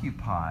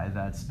occupy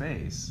that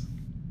space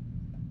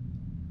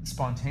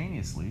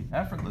spontaneously,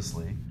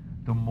 effortlessly,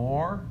 the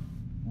more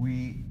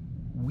we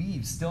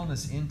weave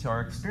stillness into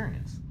our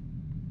experience.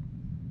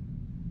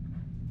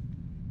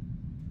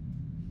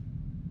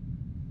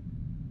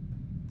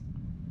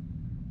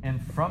 And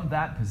from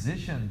that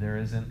position, there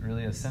isn't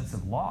really a sense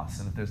of loss.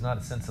 And if there's not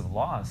a sense of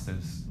loss,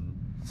 there's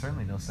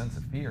certainly no sense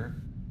of fear.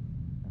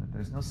 And if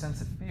there's no sense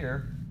of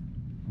fear,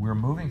 we're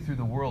moving through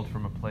the world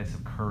from a place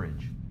of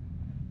courage.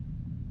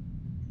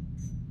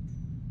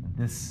 And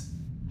this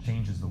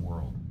changes the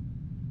world.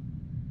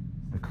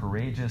 The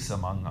courageous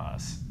among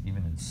us,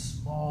 even in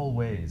small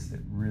ways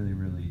that really,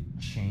 really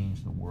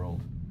change the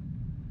world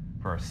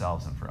for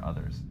ourselves and for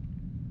others.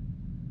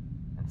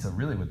 And so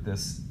really what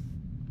this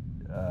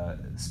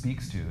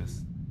speaks to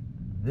is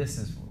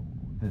this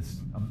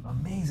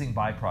amazing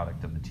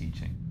byproduct of the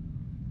teaching.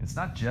 It's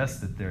not just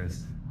that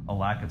there's a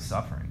lack of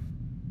suffering.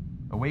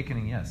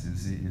 Awakening, yes,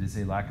 it is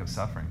a lack of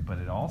suffering, but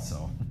it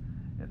also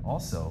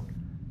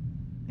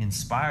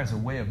inspires a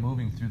way of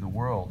moving through the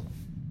world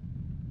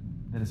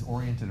that is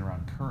oriented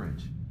around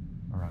courage,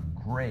 around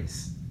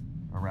grace,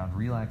 around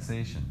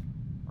relaxation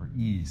or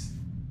ease.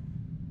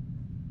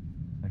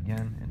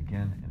 Again and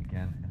again and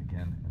again and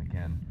again and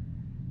again.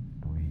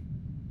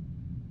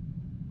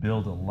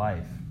 Build a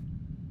life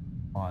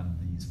on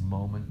these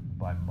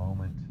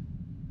moment-by-moment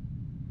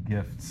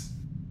gifts,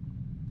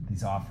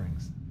 these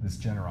offerings, this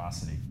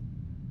generosity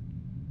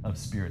of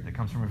spirit that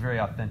comes from a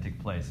very authentic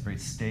place, a very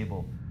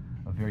stable,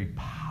 a very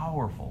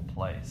powerful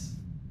place,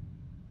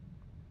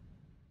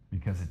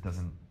 because it's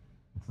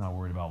not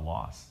worried about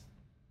loss.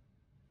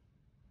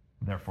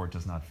 Therefore, it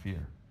does not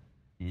fear.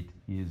 It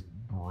is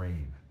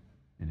brave.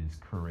 It is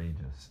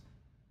courageous.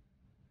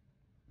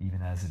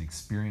 Even as it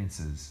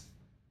experiences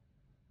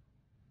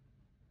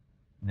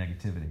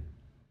negativity,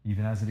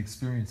 even as it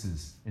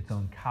experiences its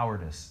own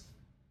cowardice,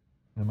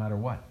 no matter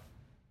what.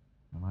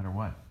 No matter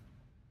what.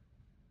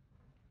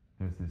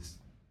 There's this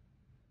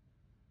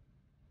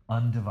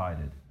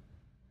undivided,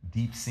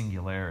 deep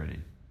singularity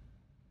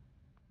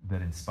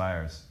that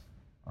inspires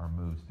our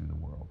moves through the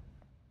world.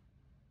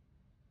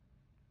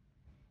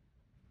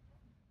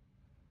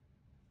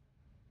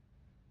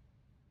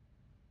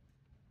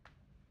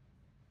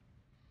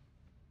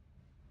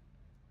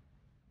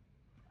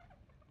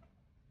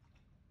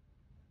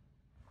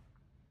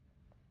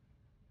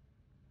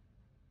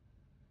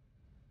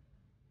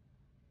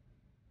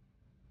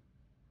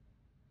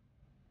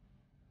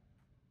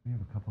 We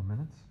have a couple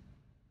minutes.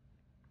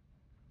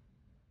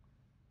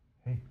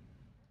 Hey.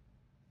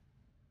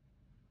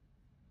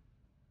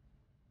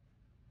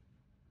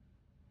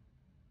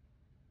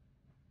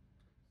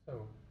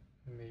 So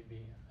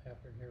maybe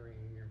after hearing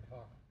your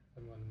talk,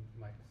 someone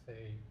might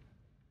say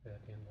that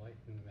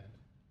enlightenment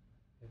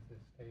is a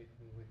state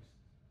in which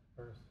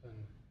a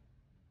person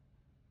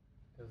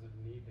doesn't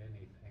need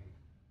anything.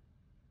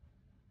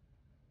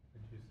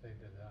 Would you say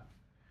to that?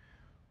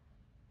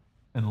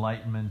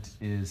 Enlightenment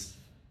is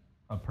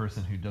a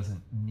person who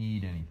doesn't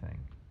need anything.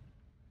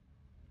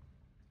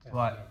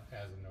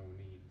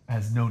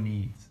 Has no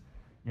needs.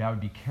 Yeah, I would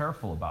be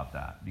careful about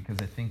that,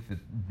 because I think that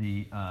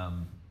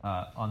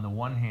on the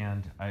one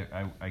hand,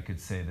 I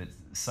could say that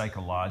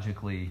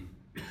psychologically,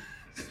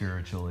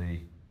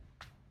 spiritually,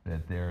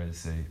 that there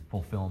is a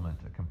fulfillment,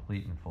 a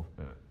complete and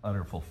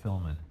utter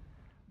fulfillment.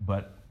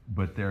 But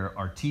there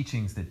are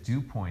teachings that do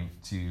point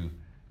to,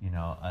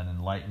 an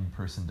enlightened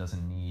person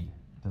doesn't need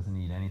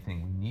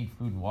anything. We need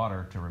food and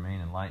water to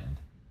remain enlightened.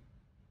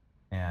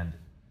 And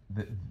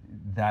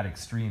that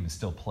extreme is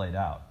still played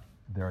out.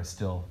 There are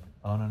still,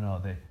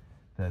 the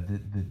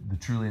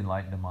truly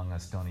enlightened among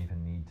us don't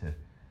even need to,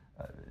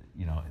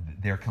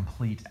 they're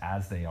complete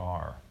as they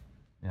are.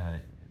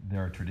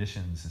 There are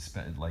traditions,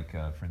 like,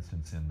 for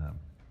instance, in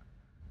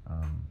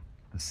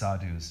the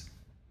sadhus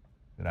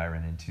that I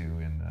ran into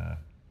in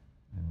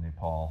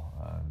Nepal,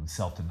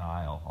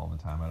 self-denial all the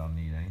time. I don't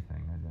need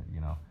anything,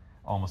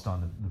 almost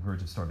on the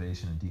verge of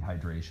starvation and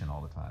dehydration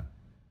all the time.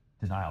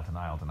 Denial,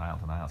 denial, denial,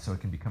 denial. So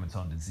it can become its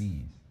own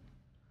disease.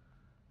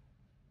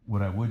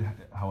 What I would,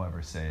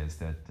 however, say is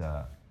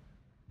that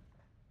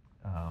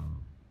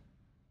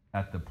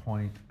at the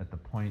point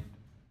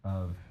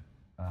of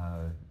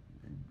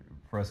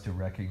for us to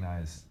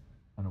recognize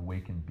an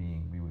awakened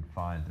being, we would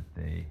find that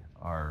they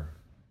are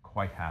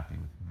quite happy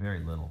with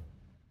very little.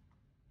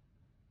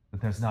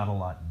 That there's not a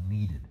lot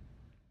needed.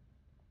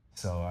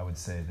 So I would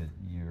say that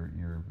you're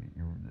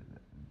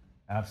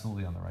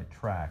absolutely on the right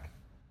track,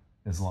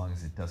 as long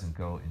as it doesn't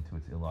go into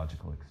its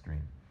illogical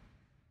extreme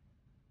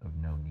of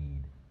no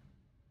need.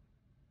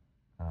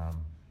 I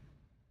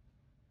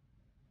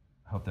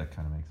hope that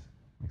kind of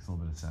makes a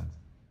little bit of sense.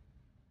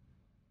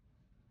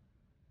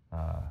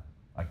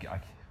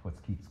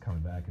 What keeps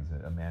coming back is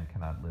that a man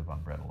cannot live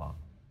on bread alone.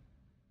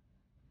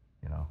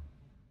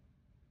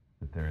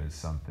 That there is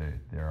something.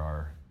 There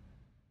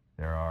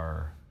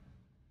are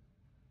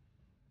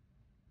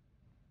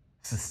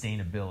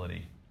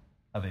sustainability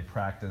of a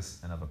practice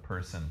and of a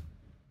person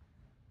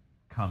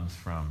comes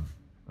from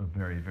a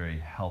very, very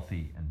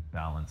healthy and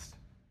balanced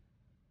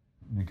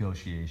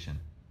negotiation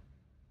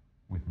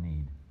with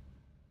need.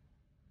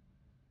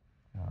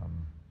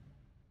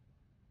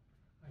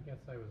 I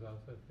guess I was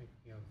also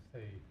thinking of,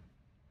 say,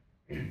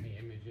 the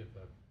image of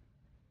a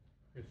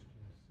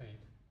Christian saint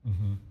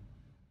who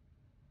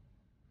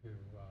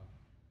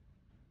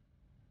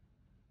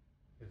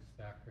is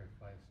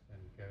sacrificed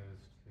and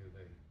goes to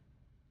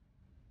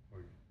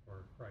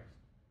or Christ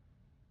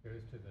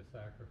goes to the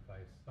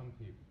sacrifice, some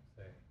people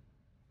say,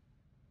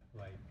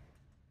 like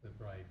the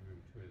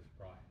bridegroom to his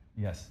bride.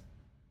 Yes.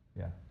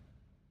 Yeah.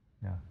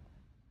 Yeah.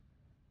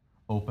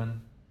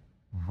 Open,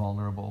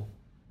 vulnerable,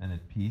 and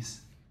at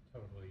peace.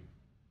 Totally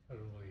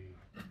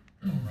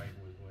all right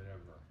with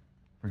whatever.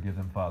 Forgive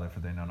them, Father, for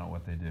they know not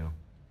what they do.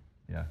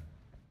 Yeah.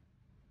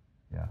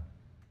 Yeah.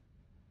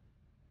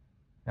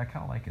 I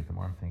kind of like it the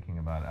more I'm thinking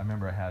about it. I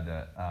remember I had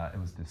it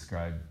was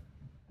described,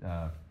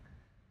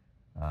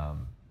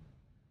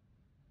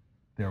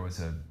 there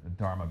was a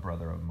Dharma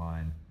brother of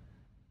mine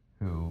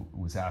who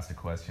was asked a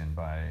question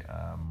by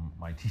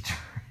my teacher,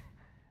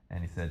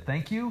 and he said,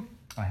 "Thank you,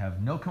 I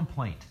have no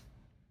complaint."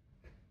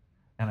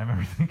 And I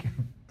remember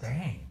thinking,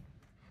 dang,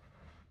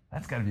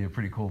 that's got to be a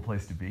pretty cool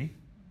place to be.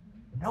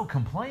 No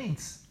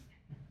complaints.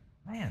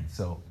 Man,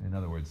 so in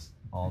other words,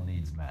 all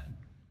needs met,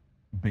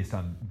 based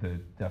on the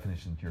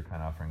definitions you're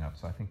kind of offering up.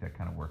 So I think that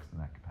kind of works in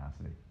that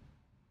capacity.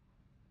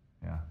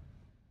 Yeah.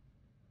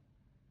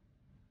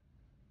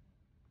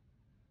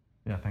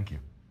 Yeah, thank you.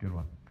 Good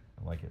one.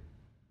 I like it.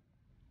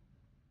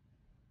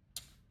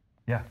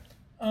 Yeah.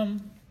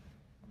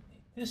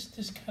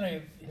 This kind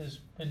of has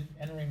been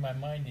entering my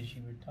mind as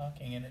you were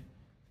talking, and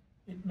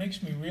it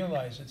makes me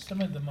realize that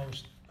some of the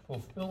most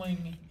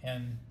fulfilling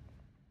and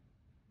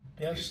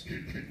best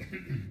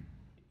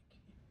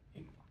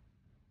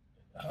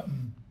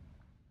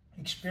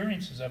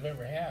experiences I've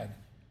ever had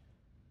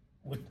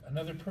with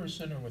another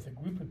person or with a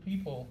group of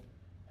people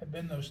have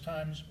been those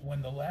times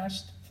when the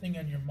last thing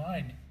on your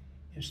mind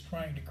is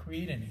trying to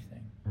create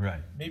anything.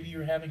 Right. Maybe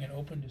you're having an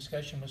open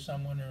discussion with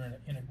someone or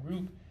in a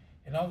group,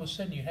 and all of a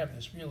sudden you have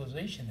this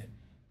realization that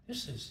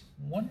this is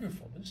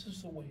wonderful, this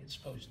is the way it's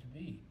supposed to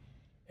be.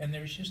 And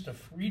there's just a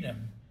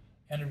freedom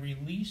and a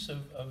release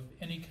of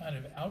any kind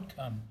of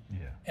outcome.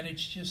 Yeah. And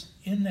it's just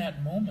in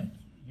that moment,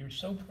 you're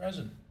so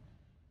present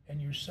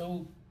and you're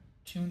so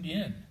tuned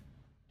in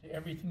to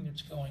everything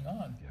that's going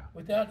on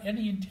without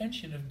any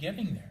intention of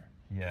getting there.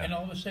 Yeah. And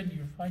all of a sudden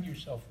you find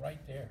yourself right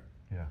there.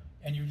 Yeah.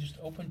 And you're just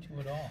open to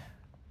it all.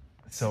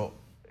 So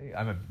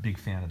I'm a big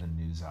fan of the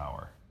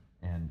NewsHour.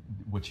 And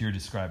what you're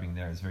describing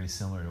there is very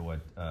similar to what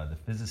the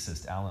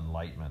physicist Alan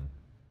Lightman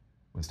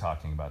was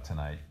talking about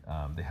tonight.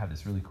 They have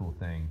this really cool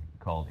thing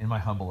called "In My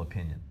Humble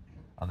Opinion"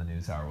 on the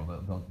NewsHour.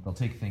 Well, they'll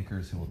take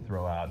thinkers who will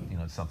throw out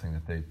something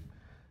that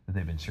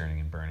they've been churning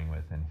and burning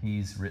with. And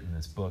he's written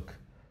this book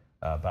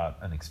about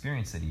an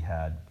experience that he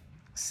had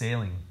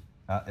sailing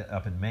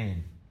up in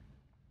Maine.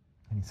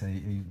 And he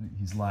said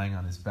he's lying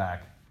on his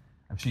back.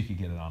 I'm sure you could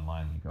get it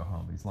online when you go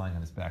home. But he's lying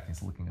on his back and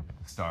he's looking up at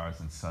the stars,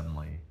 and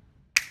suddenly,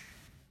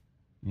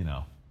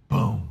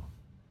 boom!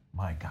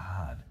 My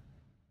God,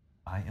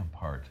 I am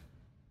part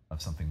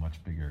of something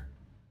much bigger.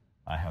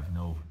 I have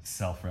no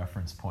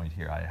self-reference point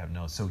here.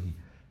 So he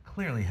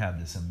clearly had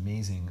this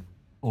amazing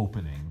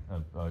opening,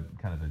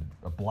 kind of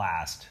a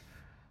blast.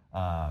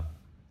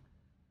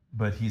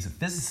 But he's a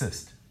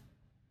physicist.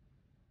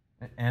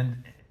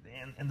 And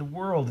the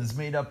world is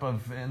made up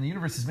of, and the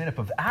universe is made up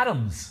of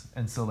atoms.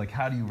 And so,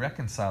 how do you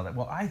reconcile that?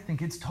 Well, I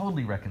think it's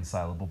totally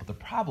reconcilable. But the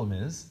problem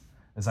is,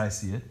 as I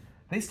see it,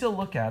 they still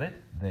look at it,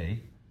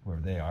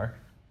 whoever they are,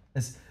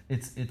 as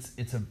it's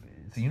a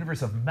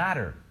universe of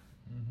matter.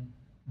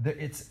 Mm-hmm.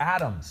 It's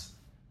atoms,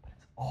 but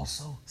it's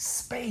also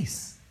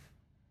space.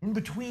 In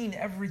between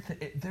everything,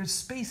 there's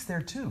space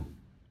there too.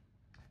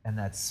 And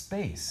that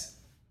space,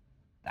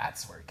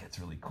 that's where it gets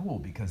really cool,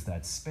 because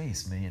that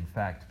space may in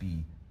fact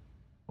be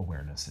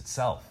awareness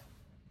itself.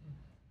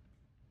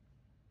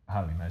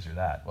 How do we measure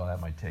that? Well, that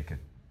might take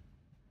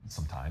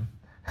some time,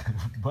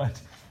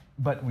 but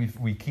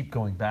we keep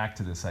going back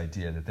to this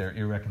idea that they're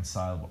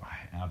irreconcilable.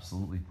 I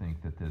absolutely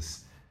think that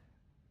this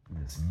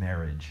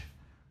marriage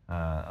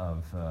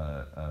of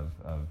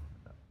the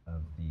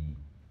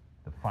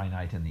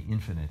finite and the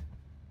infinite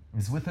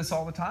is with us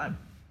all the time,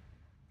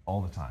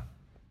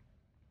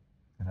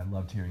 And I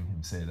loved hearing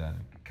him say that.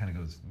 It kind of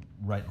goes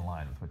right in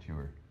line with what you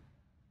were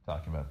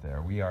talking about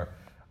there.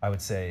 I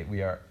would say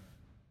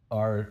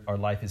our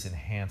life is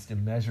enhanced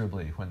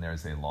immeasurably when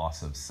there's a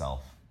loss of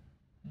self.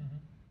 Mm-hmm.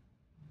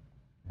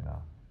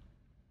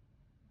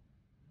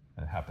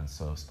 And it happens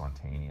so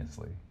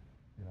spontaneously.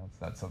 It's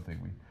not something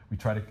we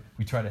try to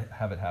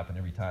have it happen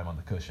every time on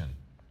the cushion.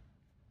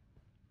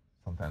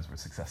 Sometimes we're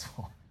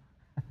successful.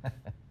 Yeah.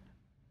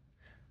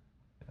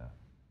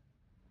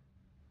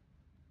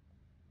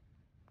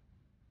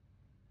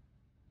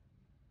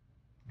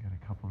 We got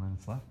a couple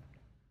minutes left.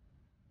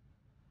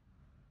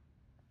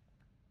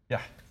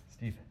 Yeah,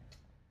 Steve.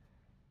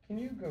 Can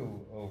you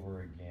go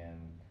over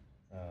again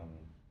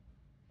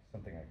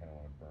something I kind of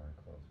want to burn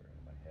closer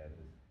into my head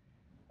is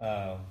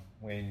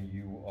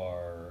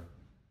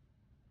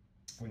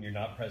when you're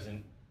not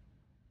present,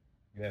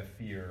 you have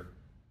fear,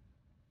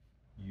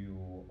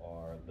 you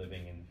are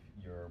living in,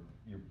 you're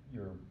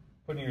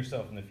putting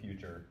yourself in the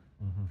future,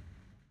 mm-hmm.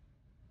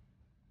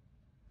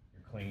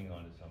 You're clinging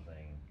onto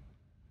something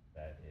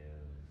that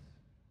is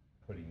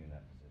putting you in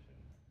that position.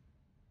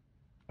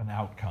 An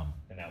outcome.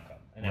 Right.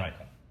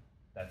 Outcome.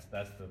 That's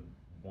the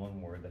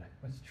one word that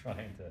I was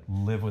trying to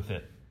live with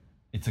it.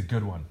 It's a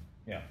good one.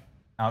 Yeah.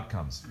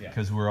 Outcomes. Yeah.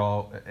 Because we're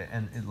all,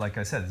 and like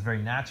I said, it's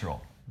very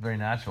natural. Very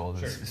natural.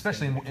 Sure.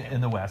 Especially in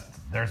the West.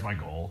 There's my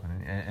goal,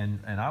 and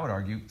I would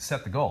argue,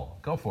 set the goal.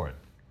 Go for it.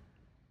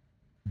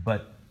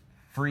 But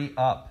free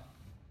up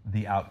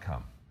the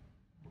outcome.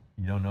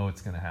 You don't know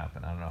what's going to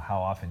happen. I don't know how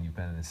often you've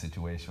been in a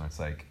situation where it's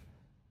like,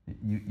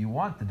 you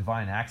want the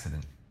divine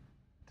accident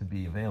to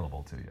be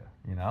available to you,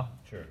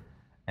 Sure.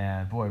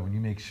 And boy, when you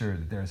make sure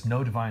that there's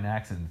no divine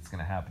accident that's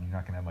going to happen, you're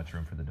not going to have much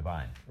room for the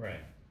divine.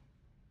 Right.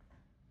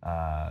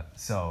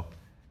 So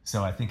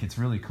I think it's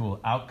really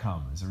cool.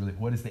 Outcome is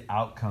what is the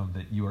outcome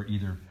that you are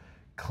either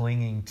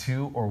clinging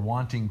to or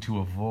wanting to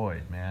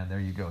avoid? Man, there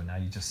you go. Now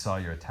you just saw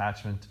your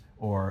attachment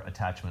or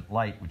attachment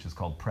light, which is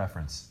called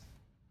preference.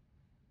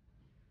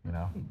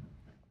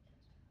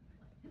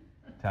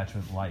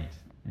 Attachment light,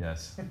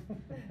 yes.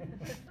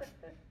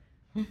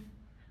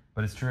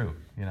 But it's true,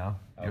 Outcome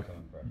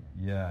preference.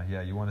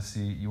 Yeah. You want to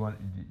see.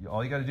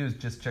 All you got to do is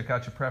just check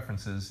out your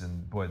preferences,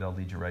 and boy, they'll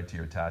lead you right to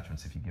your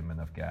attachments if you give them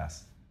enough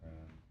gas.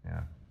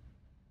 Yeah.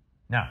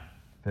 Now,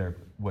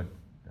 you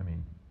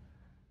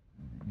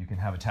can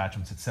have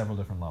attachments at several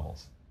different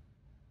levels.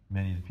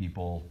 Many of the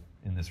people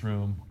in this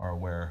room are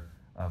aware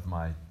of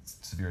my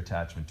severe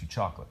attachment to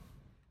chocolate.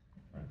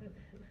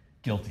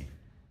 Guilty.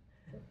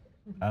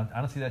 I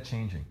don't see that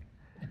changing.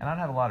 And I don't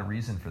have a lot of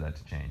reason for that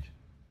to change,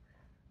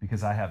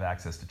 because I have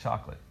access to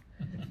chocolate.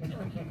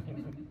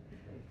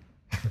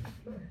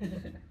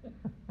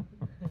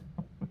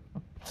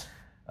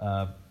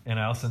 And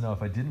I also know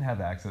if I didn't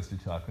have access to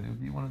chocolate, it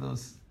would be one of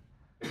those,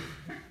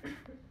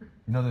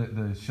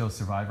 the show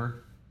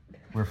Survivor,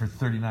 where for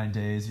 39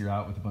 days you're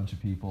out with a bunch of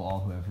people, all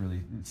who have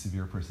really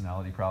severe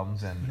personality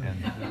problems, and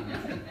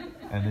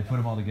they put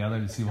them all together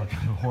to see what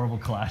kind of horrible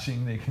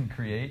clashing they can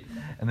create,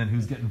 and then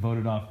who's getting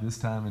voted off this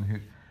time, and who.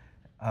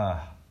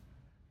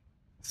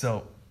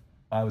 So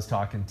I was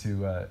talking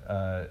to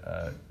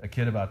a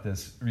kid about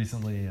this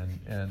recently,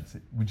 and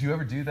said, would you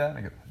ever do that? And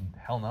I go,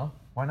 hell no.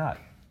 Why not?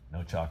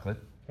 No chocolate.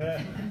 You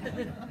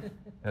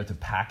have to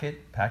pack it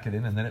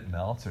in, and then it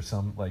melts, or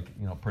some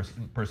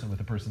person with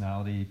a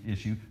personality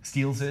issue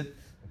steals it,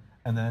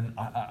 and then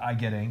I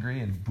get angry,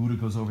 and Buddha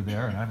goes over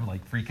there, and I'm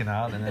like freaking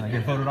out, and then I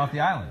get voted off the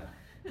island.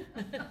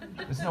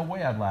 There's no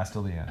way I'd last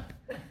till the end.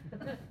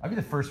 I'd be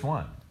the first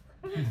one.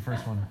 I'd be the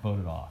first one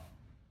voted off.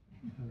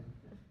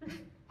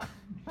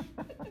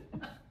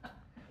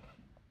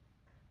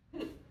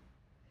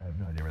 I have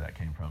no idea where that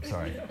came from.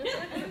 Sorry.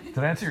 Did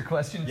I answer your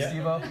question, Yeah.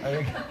 Steve-O?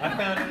 I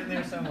found it in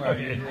there somewhere.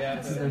 Yeah,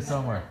 It's in there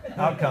somewhere.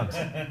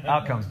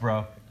 Outcomes,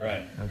 bro.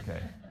 Right.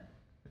 Okay.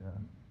 Yeah.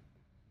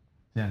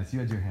 Janice, you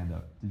had your hand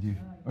up. Did you?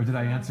 Or did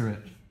I answer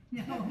it?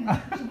 No.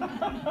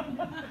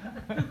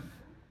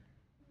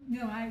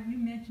 No, you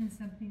mentioned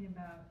something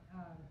about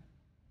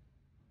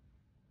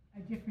a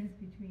difference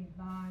between a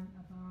bond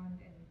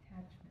and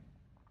attachment.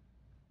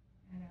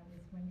 And I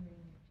was wondering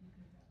if you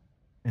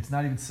could... It's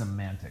not even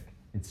semantic.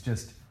 It's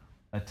just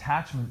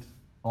attachment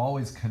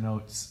always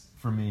connotes,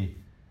 for me,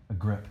 a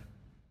grip.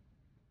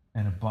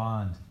 And a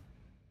bond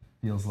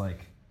feels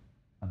like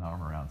an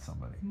arm around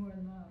somebody. It's more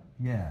love.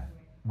 Yeah,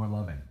 more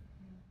loving.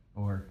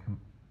 Or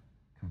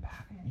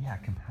compassion.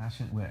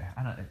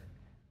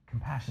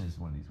 Compassion is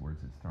one of these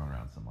words that's thrown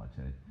around so much.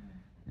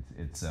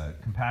 It's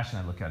compassion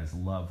I look at as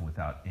love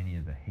without any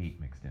of the hate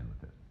mixed in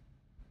with it.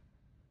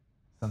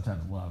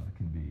 Sometimes love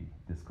can be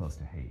this close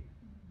to hate,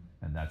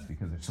 and that's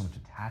because there's so much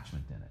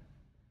attachment in it.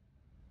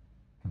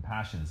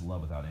 Compassion is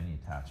love without any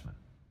attachment.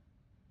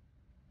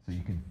 So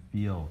you can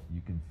feel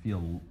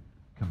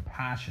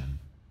compassion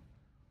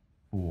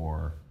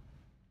for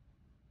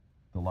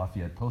the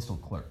Lafayette postal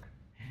clerk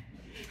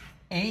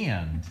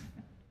and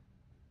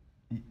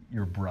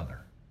your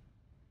brother,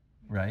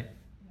 right?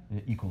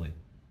 Equally.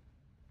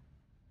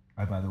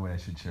 By the way, I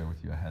should share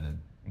with you, I had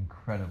an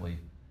incredibly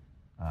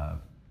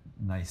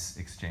nice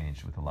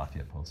exchange with the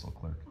Lafayette postal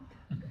clerk.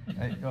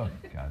 Oh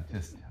God,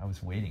 I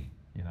was waiting,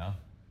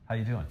 How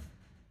you doing?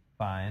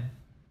 Fine.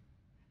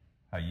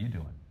 How you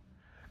doing?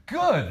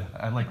 Good.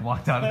 I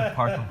walked out of the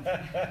parking lot.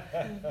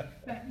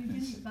 But you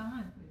didn't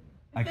bond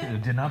with her. I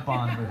did not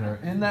bond with her.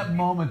 In that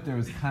moment, there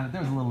was a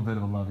little bit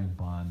of a loving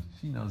bond.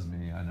 She knows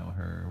me. I know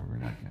her. We're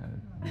not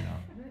gonna,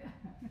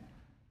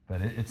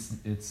 But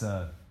it's.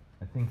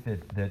 I think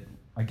that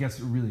I guess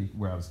really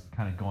where I was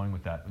kind of going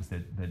with that was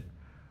that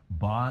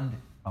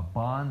a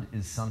bond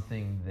is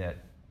something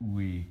that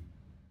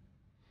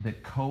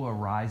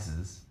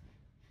co-arises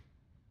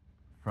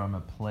from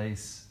a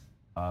place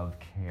of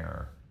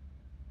care.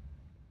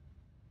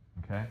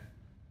 Okay?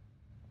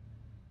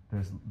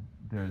 There's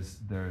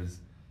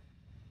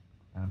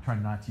and I'm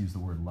trying not to use the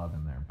word love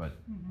in there, but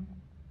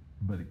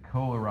it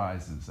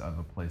co-arises out of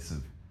a place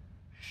of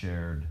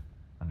shared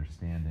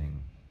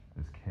understanding.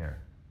 There's care.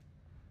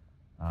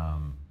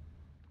 And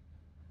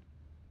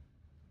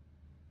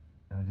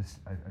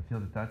I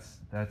feel that's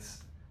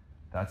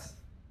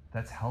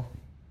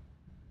healthy,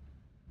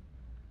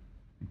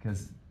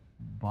 because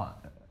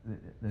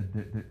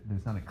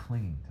there's not a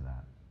clinging to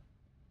that.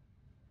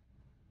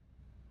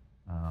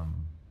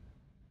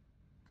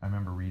 I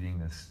remember reading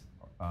this,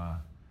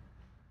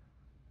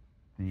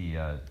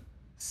 the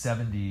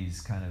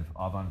 70s kind of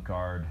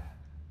avant-garde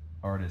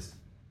artist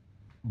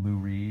Lou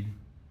Reed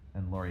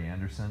and Laurie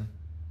Anderson,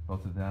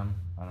 both of them.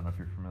 I don't know if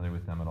you're familiar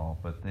with them at all,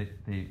 but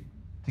they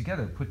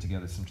together put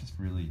together some just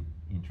really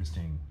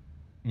interesting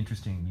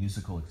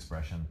musical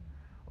expression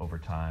over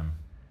time.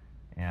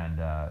 And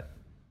I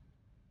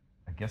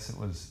guess it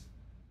was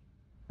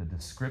the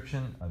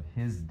description of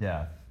his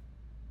death.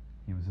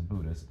 He was a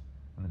Buddhist,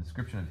 and the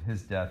description of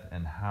his death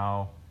and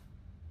how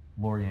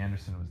Laurie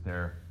Anderson was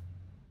there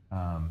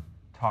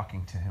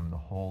talking to him the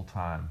whole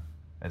time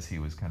as he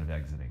was kind of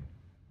exiting,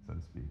 so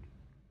to speak.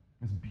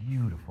 It was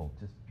beautiful,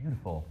 just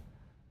beautiful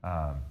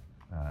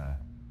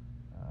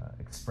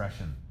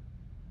expression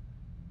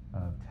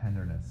of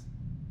tenderness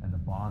and the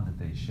bond that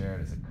they shared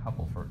as a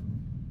couple for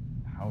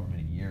however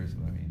many years.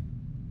 I mean,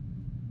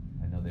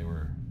 I know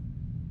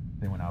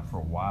they went out for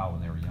a while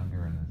when they were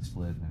younger and then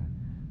split.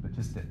 But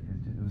just it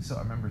was so, I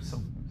remember so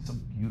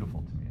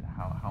beautiful to me, and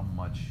how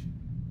much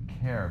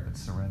care but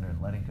surrender and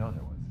letting go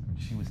there was. I mean,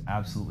 she was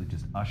absolutely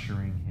just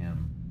ushering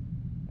him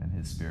and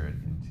his spirit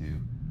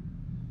into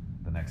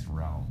the next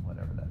realm,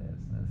 whatever that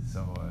is. And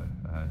so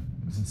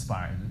it was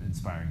inspiring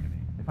to me.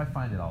 If I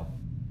find it, I'll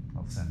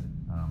send it.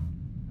 I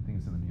think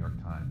it's in the New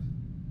York Times.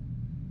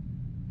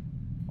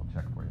 I'll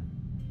check for you.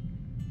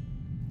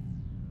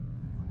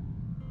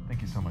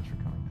 Thank you so much for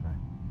coming tonight.